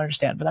that I don't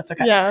understand, but that's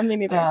okay. Yeah, me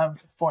neither.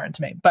 It's foreign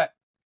to me. But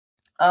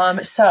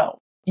so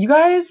you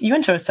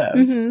and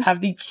Joseph have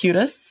the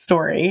cutest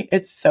story.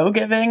 It's so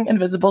giving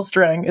Invisible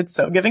String. It's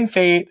so giving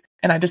Fate.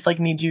 And I just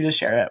need you to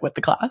share it with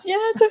the class.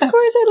 Yes, of course.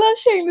 I love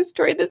sharing the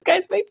story. This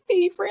guy's my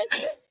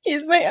favorite.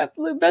 He's my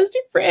absolute bestie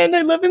friend.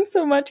 I love him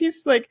so much.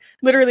 He's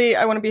literally,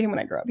 I want to be him when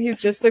I grow up.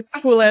 He's just the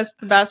coolest,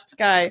 the best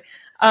guy.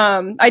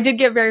 I did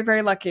get very,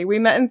 very lucky. We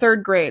met in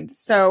 3rd grade,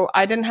 so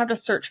I didn't have to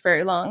search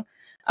very long.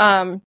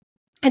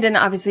 I didn't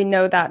obviously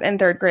know that in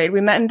 3rd grade. We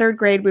met in 3rd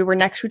grade. We were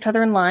next to each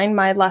other in line.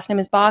 My last name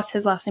is Baus.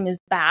 His last name is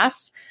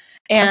Bass.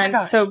 And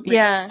that's so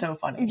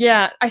funny.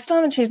 Yeah. I still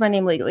haven't changed my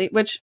name legally,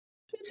 which,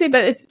 but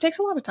it takes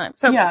a lot of time.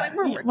 So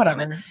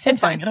whatever. It's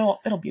fine.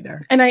 It'll be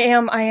there. And I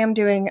am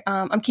doing,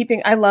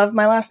 I love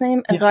my last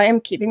name. And so I am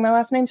keeping my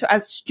last name. So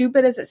as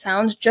stupid as it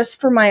sounds,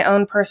 just for my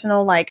own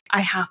personal,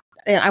 I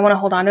want to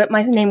hold on to it.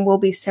 My name will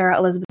be Sarah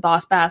Elizabeth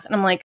Boss Bass. And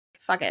I'm like,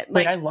 fuck it.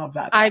 I love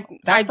that. I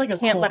can't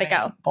cool let it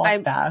go. Boss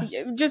Bass.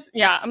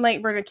 I'm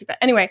like, we're going to keep it.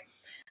 Anyway.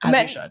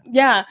 You should.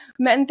 Yeah.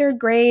 Met in 3rd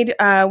grade,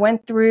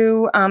 went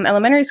through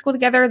elementary school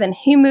together. Then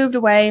he moved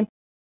away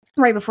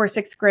right before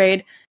 6th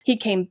grade. He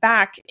came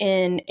back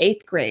in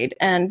 8th grade,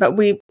 but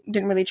we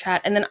didn't really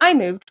chat. And then I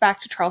moved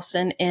back to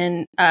Charleston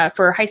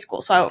for high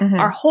school. So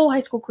our whole high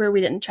school career,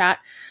 we didn't chat.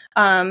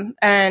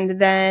 And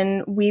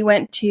then we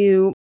went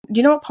to, do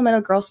you know what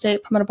Palmetto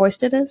Boys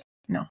State is?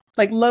 No.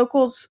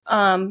 Locals,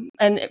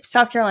 and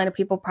South Carolina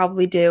people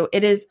probably do.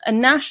 It is a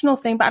national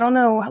thing, but I don't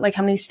know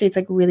how many states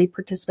really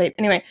participate.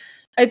 Anyway,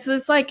 it's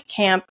this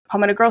camp.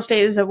 Palmetto Girls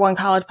State is at one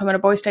college, Palmetto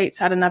Boys State's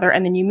at another,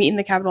 and then you meet in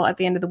the Capitol at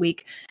the end of the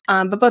week.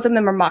 But both of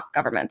them are mock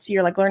governments. So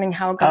you're learning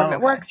how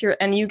government works.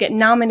 And you get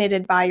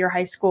nominated by your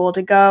high school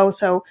to go.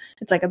 So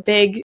it's a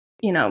big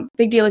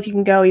deal if you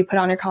can go. You put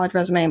on your college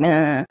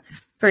resume,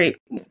 free,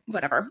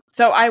 whatever.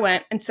 So I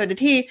went, and so did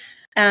he.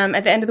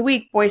 At the end of the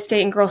week, Boys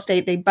State and Girls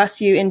State, they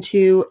bus you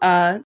into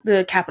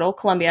the Capitol,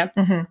 Columbia,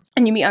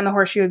 and you meet on the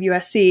horseshoe of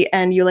USC,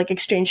 and you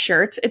exchange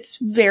shirts. It's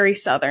very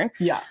Southern.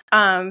 Yeah.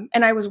 And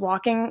I was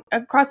walking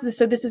across this.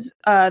 So this is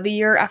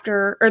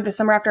the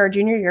summer after our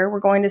junior year. We're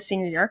going to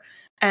senior year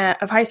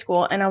of high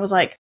school, and I was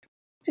like,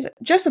 "Is it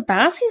Joseph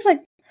Bass?" He was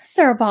like,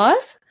 "Sarah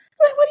Bass."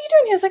 I'm like, "What are you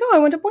doing?" He was like, "Oh, I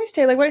went to Boys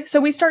State." What? So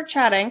we start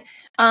chatting,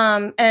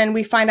 and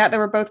we find out that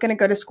we're both going to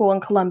go to school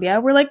in Columbia.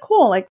 We're like,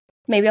 "Cool."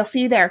 Maybe I'll see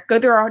you there. Go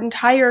through our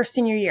entire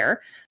senior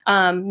year.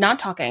 not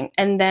talking.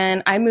 And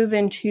then I move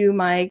into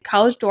my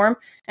college dorm,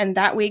 and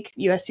that week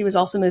USC was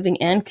also moving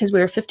in because we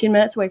were 15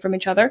 minutes away from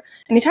each other.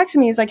 And he texted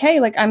me, he's like, hey,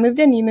 like I moved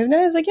in, you moved in?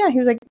 I was like, yeah. He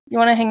was like, you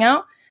want to hang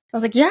out? I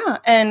was like, yeah.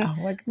 And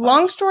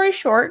long story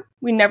short,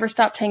 we never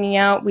stopped hanging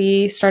out.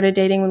 We started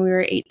dating when we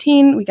were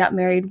 18. We got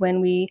married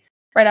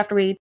right after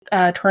we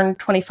turned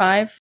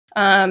 25.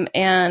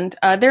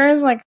 There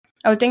is like,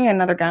 I was dating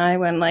another guy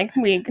when like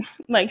we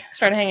like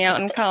started hanging out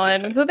in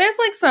college. And so there's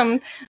like some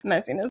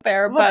messiness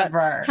there, but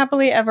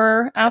happily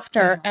ever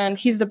after. And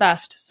he's the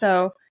best.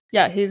 So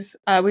yeah,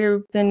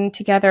 we've been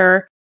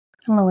together,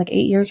 I don't know, like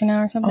 8 years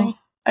now or something. Oh,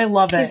 I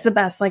love it. He's the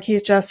best. Like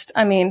he's just,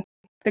 I mean,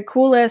 the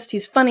coolest.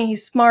 He's funny.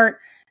 He's smart.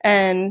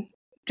 And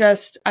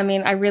just, I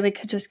mean, I really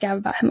could just gab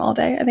about him all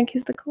day. I think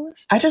he's the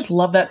coolest. I just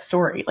love that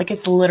story. Like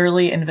it's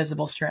literally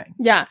invisible string.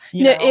 Yeah.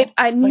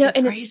 I know.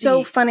 And it's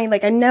so funny.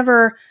 Like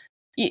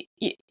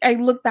I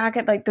look back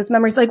at like those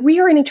memories, like we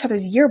are in each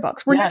other's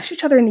yearbooks. We're next to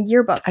each other in the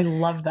yearbook. I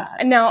love that.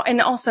 And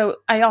I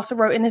also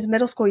wrote in his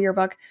middle school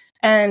yearbook,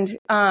 and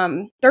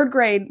third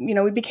grade,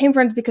 we became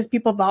friends because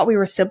people thought we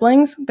were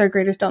siblings. Third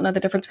graders don't know the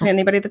difference between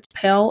anybody that's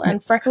pale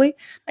and freckly,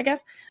 I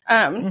guess.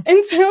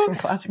 And so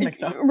classic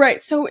mix up.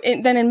 Right. So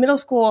then in middle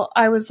school,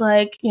 I was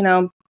like,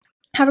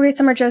 have a great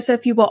summer,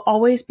 Joseph. You will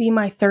always be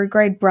my third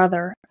grade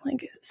brother.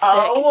 Like, sick.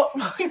 Oh,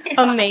 my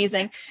God.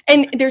 Amazing.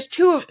 And there's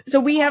so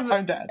we have,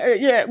 I'm dead.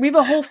 We have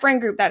a whole friend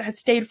group that has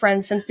stayed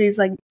friends since these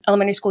like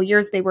elementary school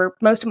years. They were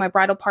most of my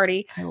bridal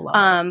party. I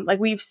love it.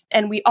 Like we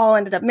all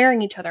ended up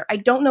marrying each other. I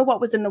don't know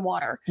what was in the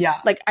water. Yeah.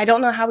 Like, I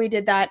don't know how we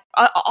did that.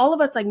 All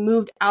of us like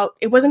moved out.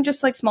 It wasn't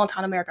just like small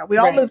town America. We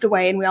all moved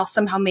away, and we all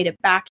somehow made it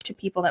back to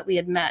people that we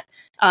had met,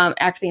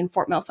 actually in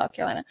Fort Mill, South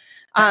Carolina.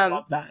 I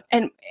love that.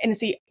 And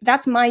see,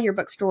 that's my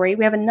yearbook story.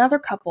 We have another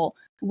couple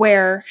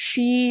where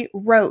she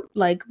wrote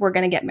like, we're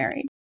going to get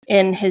married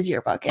in his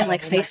yearbook in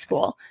like high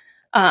school.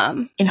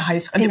 In high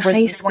school? In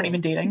high school. They weren't even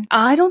dating?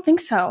 I don't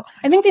think so.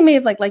 I think they may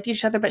have like liked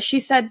each other, but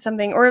she said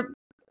something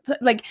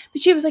but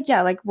she was like,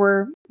 yeah, like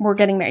we're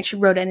getting married. She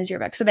wrote it in his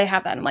yearbook. So they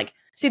have that. I'm like,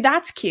 see,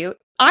 that's cute.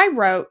 I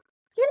wrote,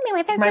 you're going to be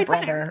my third grade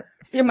brother.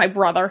 You're my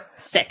brother.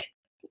 Sick.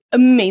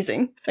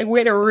 Amazing. Like,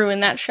 way to ruin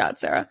that shot,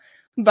 Sarah.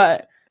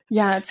 But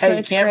yeah, it's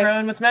can't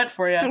ruin what's meant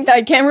for you.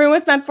 I can't ruin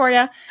what's meant for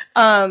you.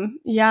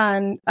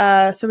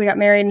 So we got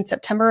married in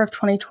September of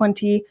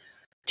 2022.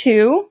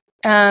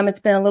 It's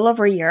been a little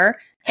over a year.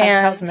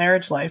 How's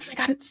marriage life? Oh my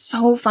God, it's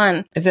so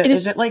fun. Is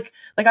it like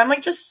I'm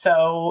like just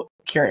so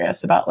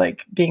curious about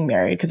like being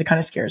married because it kind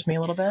of scares me a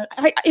little bit.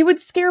 It would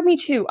scare me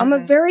too. I'm a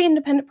very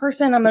independent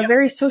person. I'm a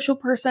very social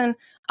person.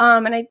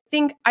 And I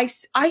think I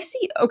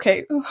see,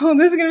 okay,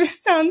 this is going to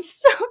sound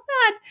so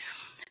bad.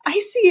 I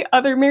see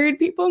other married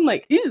people and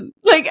like, ew,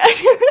 like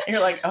you're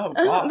like, oh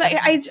God.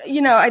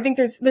 I think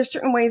there's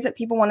certain ways that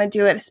people want to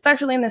do it,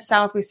 especially in the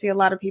South. We see a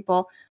lot of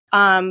people,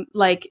 when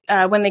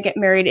they get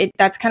married,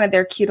 that's kind of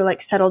their cue to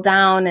like settle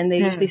down, and they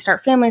usually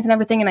start families and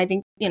everything. And I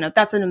think,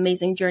 that's an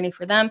amazing journey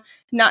for them.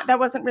 That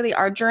wasn't really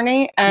our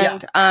journey.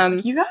 And,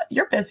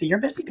 you're busy. You're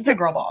busy. You're a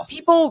girl boss.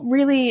 People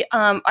really,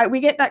 we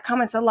get that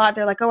comments a lot.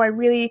 They're like, oh, I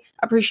really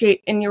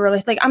appreciate in your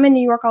relationship. Like, I'm in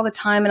New York all the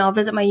time, and I'll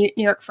visit my New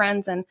York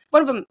friends. And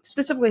one of them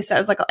specifically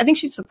says, like, I think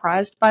she's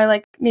surprised by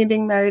like me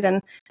being married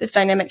and this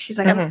dynamic. She's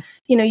like,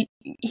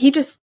 he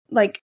just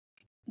like,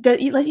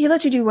 he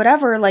lets you do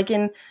whatever, like,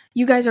 and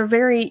you guys are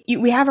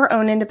we have our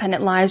own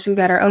independent lives. We've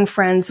got our own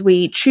friends.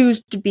 We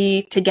choose to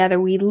be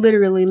together. We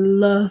literally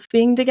love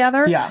being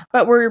together. Yeah.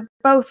 But we're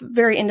both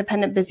very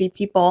independent, busy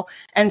people.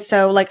 And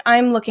so like,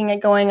 I'm looking at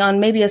going on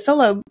maybe a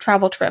solo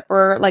travel trip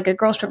or like a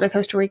girls trip to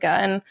Costa Rica.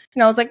 And,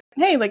 I was like,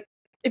 hey, like,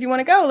 if you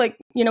want to go, like,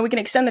 we can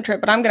extend the trip,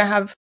 but I'm going to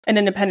have an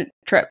independent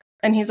trip.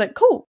 And he's like,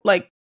 cool,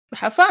 like,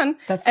 have fun.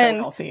 That's so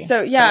healthy.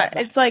 So yeah,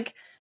 it's like,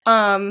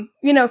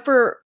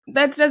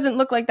 that doesn't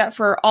look like that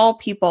for all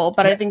people,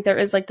 but I think there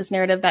is like this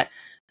narrative that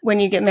when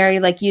you get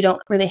married, like you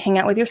don't really hang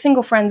out with your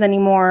single friends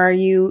anymore.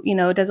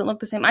 It doesn't look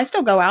the same. I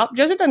still go out.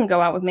 Joseph doesn't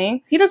go out with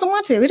me. He doesn't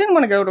want to. He didn't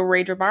want to go to a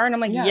rager bar. And I'm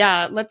like,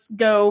 yeah, let's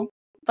go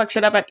fuck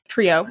shit up at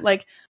Trio.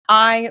 Like,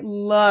 I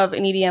love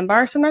an EDM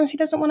bar. Sometimes he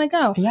doesn't want to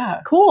go.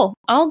 Yeah. Cool.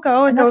 I'll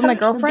go and go with my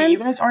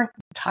girlfriends. You guys aren't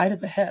tied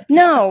at the hip. No.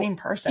 You're the same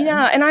person.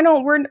 Yeah. And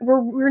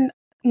we're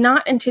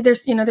not into,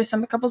 there's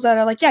some couples that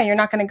are like, yeah, you're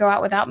not going to go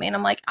out without me. And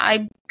I'm like,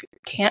 I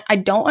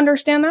don't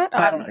understand that.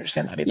 I don't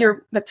understand that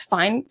either. That's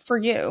fine for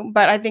you.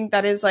 But I think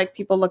that is like,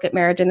 people look at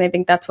marriage and they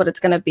think that's what it's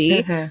going to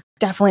be. Mm-hmm.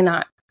 Definitely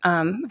not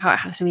how it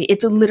has to be.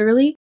 It's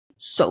literally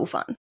so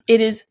fun.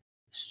 It is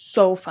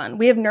so fun.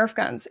 We have Nerf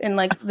guns in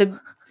like the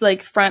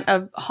front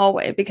of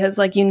hallway because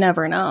like you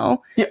never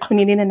know when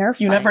you need a Nerf.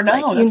 You never know.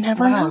 Like, you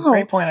never know.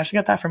 Great point. I should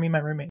get that for me and my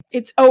roommates.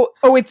 It's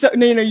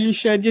you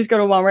should just go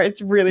to Walmart.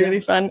 It's really really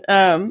fun.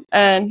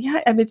 And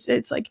yeah,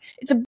 it's like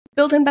it's a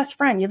built-in best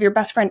friend. You have your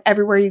best friend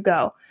everywhere you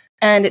go,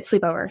 and it's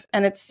sleepovers,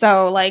 and it's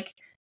so like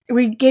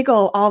we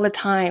giggle all the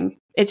time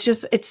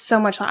it's so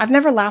much fun. I've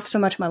never laughed so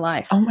much in my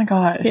life. Oh my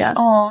gosh. Yeah.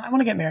 Oh, I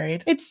want to get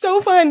married. It's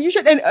so fun. You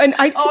should. And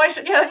I. Oh, I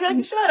should. Yeah,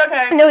 you should.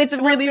 Okay. No, it's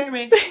really,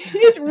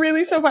 it's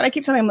really so fun. I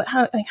keep telling him, like,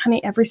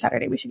 honey, every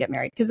Saturday we should get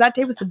married because that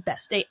day was the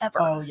best day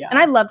ever. Oh yeah. And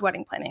I loved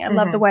wedding planning. I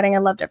loved the wedding. I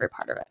loved every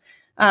part of it.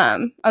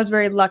 I was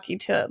very lucky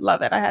to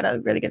love it. I had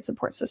a really good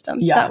support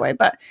system that way.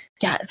 But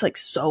yeah, it's like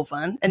so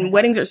fun. And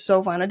weddings are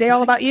so fun. A day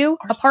all about you.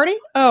 A party.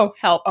 Oh,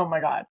 help. Oh my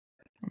God.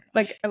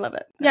 Like, I love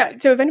it. Yeah.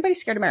 So if anybody's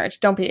scared of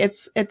marriage, don't be.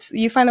 It's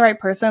you find the right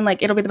person,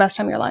 like it'll be the best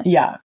time of your life.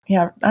 Yeah.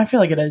 Yeah. I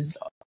feel like it is.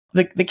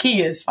 The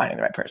key is finding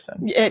the right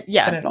person. And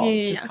it all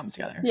just comes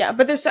together. Yeah.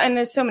 But there's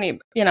so many,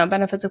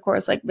 benefits, of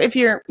course. Like if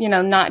you're,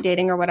 not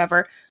dating or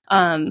whatever,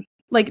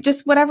 like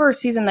just whatever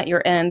season that you're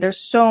in, there's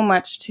so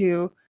much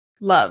to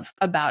love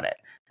about it.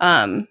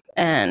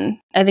 And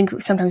I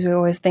think sometimes we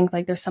always think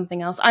like there's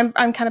something else. I'm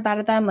kind of bad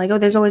at that. I'm like, oh,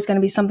 there's always going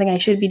to be something I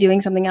should be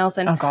doing something else.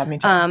 And oh God, me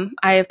too.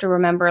 I have to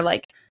remember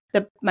like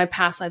my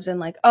past lives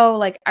and like, oh,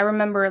 like I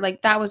remember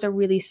like that was a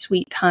really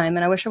sweet time.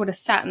 And I wish I would have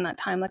sat in that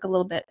time like a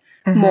little bit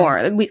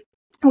more.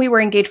 We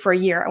were engaged for a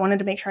year. I wanted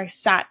to make sure I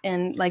sat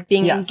in like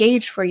being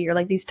engaged for a year,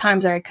 like these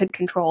times that I could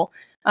control.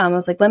 I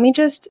was like, let me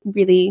just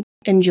really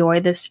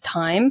enjoy this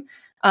time.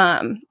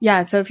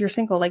 So if you're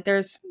single, like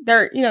there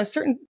are,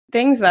 certain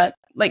things that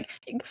like,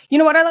 you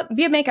know what? I love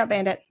be a makeup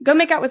bandit. Go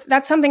make out with,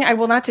 that's something I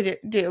will not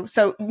do.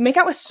 So make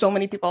out with so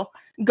many people,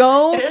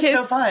 go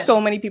kiss so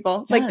many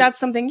people. Yes. Like that's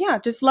something,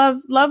 just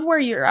love where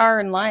you are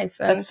in life.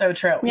 And, that's so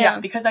true. Yeah.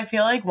 Because I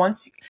feel like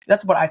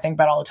that's what I think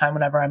about all the time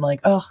whenever I'm like,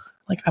 oh,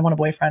 like I want a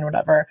boyfriend or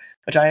whatever,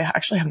 which I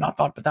actually have not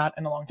thought about that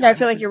in a long time. Yeah. I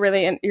feel like you're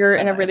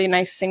in a really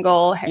nice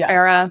single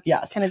era.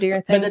 Yes. Kind of do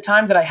your thing. But the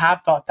times that I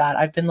have thought that,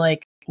 I've been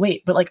like,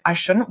 wait, but like I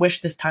shouldn't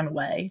wish this time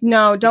away.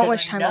 No, don't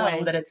wish time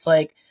away. That it's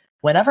like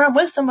whenever I'm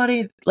with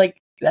somebody,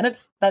 like then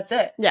that's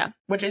it. Yeah.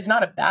 Which is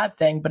not a bad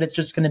thing, but it's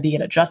just going to be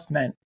an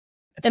adjustment.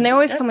 And they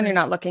always come when you're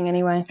not looking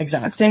anyway.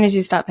 Exactly. As soon as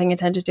you stop paying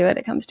attention to it,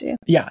 it comes to you.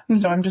 Yeah. Mm-hmm.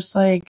 So I'm just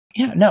like,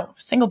 no,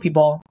 single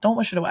people, don't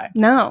wish it away.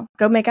 No,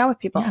 go make out with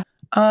people. Yeah.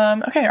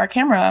 Okay, the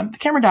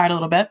camera died a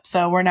little bit.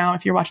 So we're now,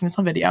 if you're watching this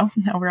on video,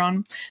 now we're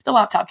on the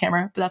laptop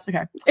camera, but that's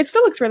okay. It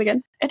still looks really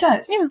good. It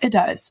does. Yeah. It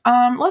does.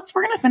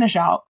 We're going to finish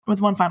out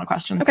with one final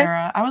question, okay.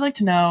 Sarah. I would like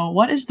to know,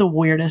 what is the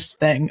weirdest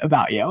thing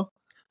about you?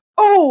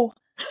 Oh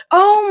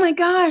my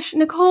gosh,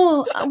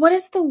 Nicole, what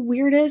is the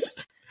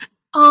weirdest?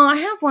 I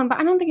have one, but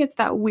I don't think it's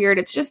that weird.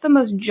 It's just the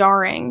most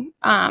jarring.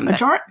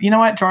 You know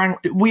what? Jarring,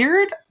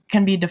 weird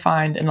can be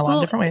defined in a lot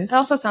of different ways. It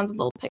also sounds a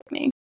little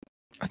pick-me.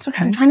 That's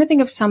okay. I'm trying to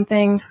think of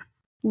something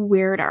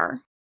weirder.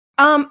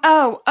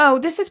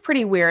 This is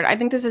pretty weird. I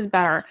think this is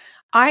better.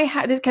 I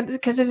had this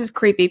because this is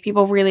creepy.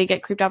 People really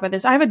get creeped out by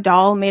this. I have a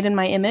doll made in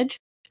my image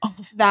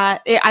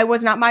I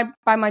was not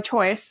by my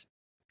choice.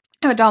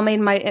 I have a doll made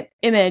in my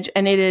image,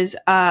 and it is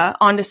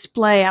on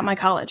display at my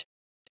college.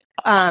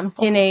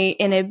 In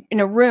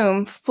a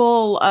room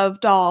full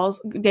of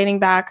dolls dating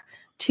back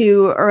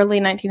to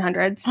early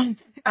 1900s,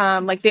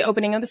 like the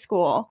opening of the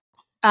school.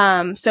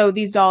 So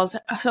these dolls,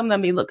 some of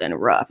them be looking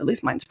rough. At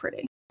least mine's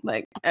pretty.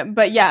 Like,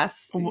 but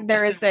yes,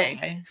 there is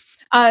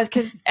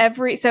because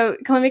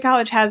Columbia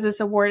College has this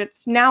award.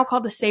 It's now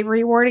called the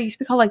Savory Award. It used to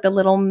be called like the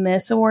Little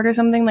Miss Award or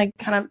something, like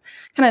kind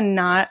of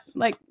not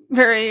like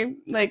very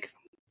like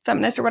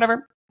feminist or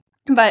whatever.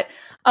 But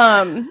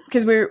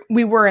because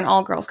we were an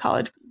all girls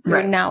college.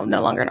 We're now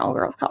no longer an all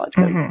girls college.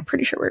 I'm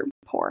pretty sure we're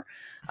poor.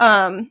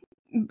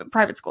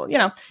 Private school,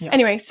 Yes.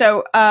 Anyway,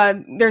 so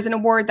there's an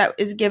award that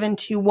is given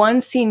to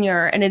one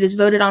senior, and it is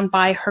voted on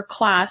by her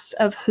class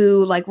of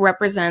who like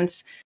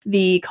represents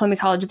the Columbia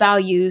College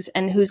values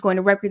and who's going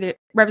to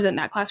represent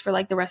that class for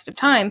like the rest of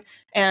time.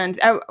 And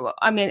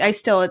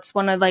it's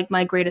one of like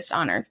my greatest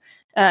honors.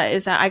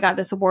 Is that I got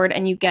this award,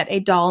 and you get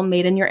a doll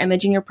made in your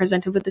image, and you're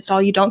presented with this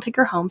doll. You don't take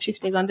her home; she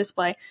stays on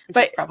display.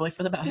 But is probably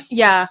for the best.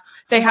 Yeah,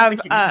 they have.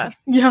 They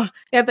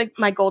have like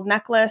my gold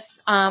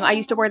necklace. I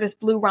used to wear this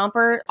blue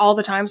romper all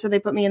the time, so they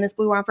put me in this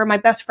blue romper. My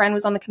best friend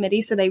was on the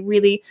committee, so they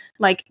really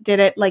like did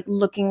it like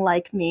looking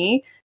like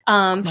me.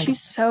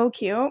 She's so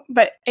cute,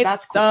 but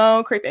it's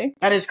so creepy.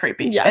 That is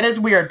creepy. Yeah, it is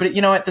weird, but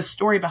you know what? The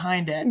story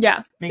behind it.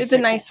 Yeah, it's a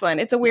nice one.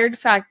 It's a weird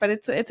fact, but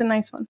it's a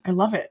nice one. I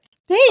love it.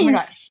 Thanks. Oh my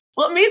gosh.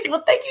 Well, amazing.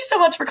 Well, thank you so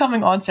much for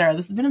coming on, Sarah.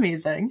 This has been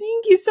amazing.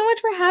 Thank you so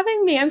much for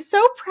having me. I'm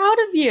so proud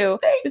of you.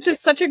 This is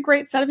such a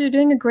great setup. You're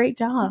doing a great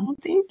job. Oh,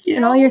 thank you.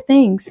 And all your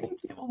things. Thank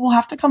you. We'll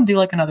have to come do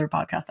like another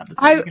podcast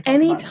episode.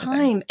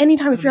 Anytime.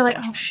 If you're like,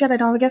 oh shit, I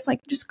don't have a guest,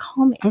 like just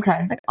call me.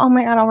 Okay. Like, oh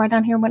my God, I'll write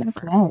down here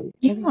whenever. Oh,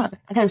 yeah.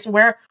 Okay, so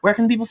where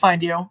can people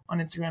find you on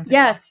Instagram, TikTok?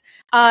 Yes.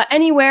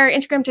 Anywhere,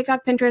 Instagram,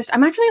 TikTok, Pinterest.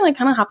 I'm actually like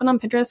kind of hopping on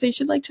Pinterest, so you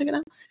should like check it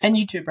out. And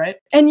YouTube, right?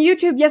 And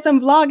YouTube, yes,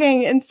 I'm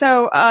vlogging. And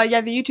so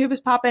the YouTube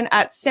is popping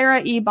at Sarah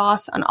E.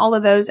 Baus on all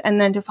of those. And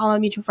then to follow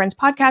Mutual Friends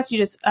Podcast, you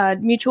just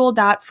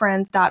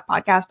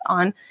mutual.friends.podcast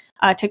on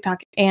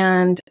TikTok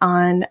and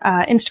on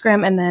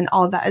Instagram. And then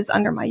all of that is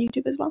under my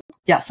YouTube as well.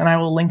 Yes. And I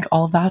will link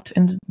all of that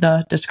in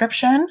the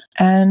description.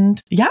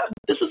 And yeah,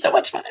 this was so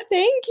much fun.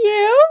 Thank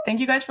you. Thank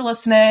you guys for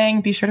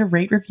listening. Be sure to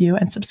rate, review,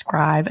 and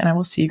subscribe. And I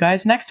will see you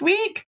guys next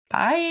week.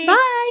 Bye.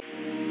 Bye.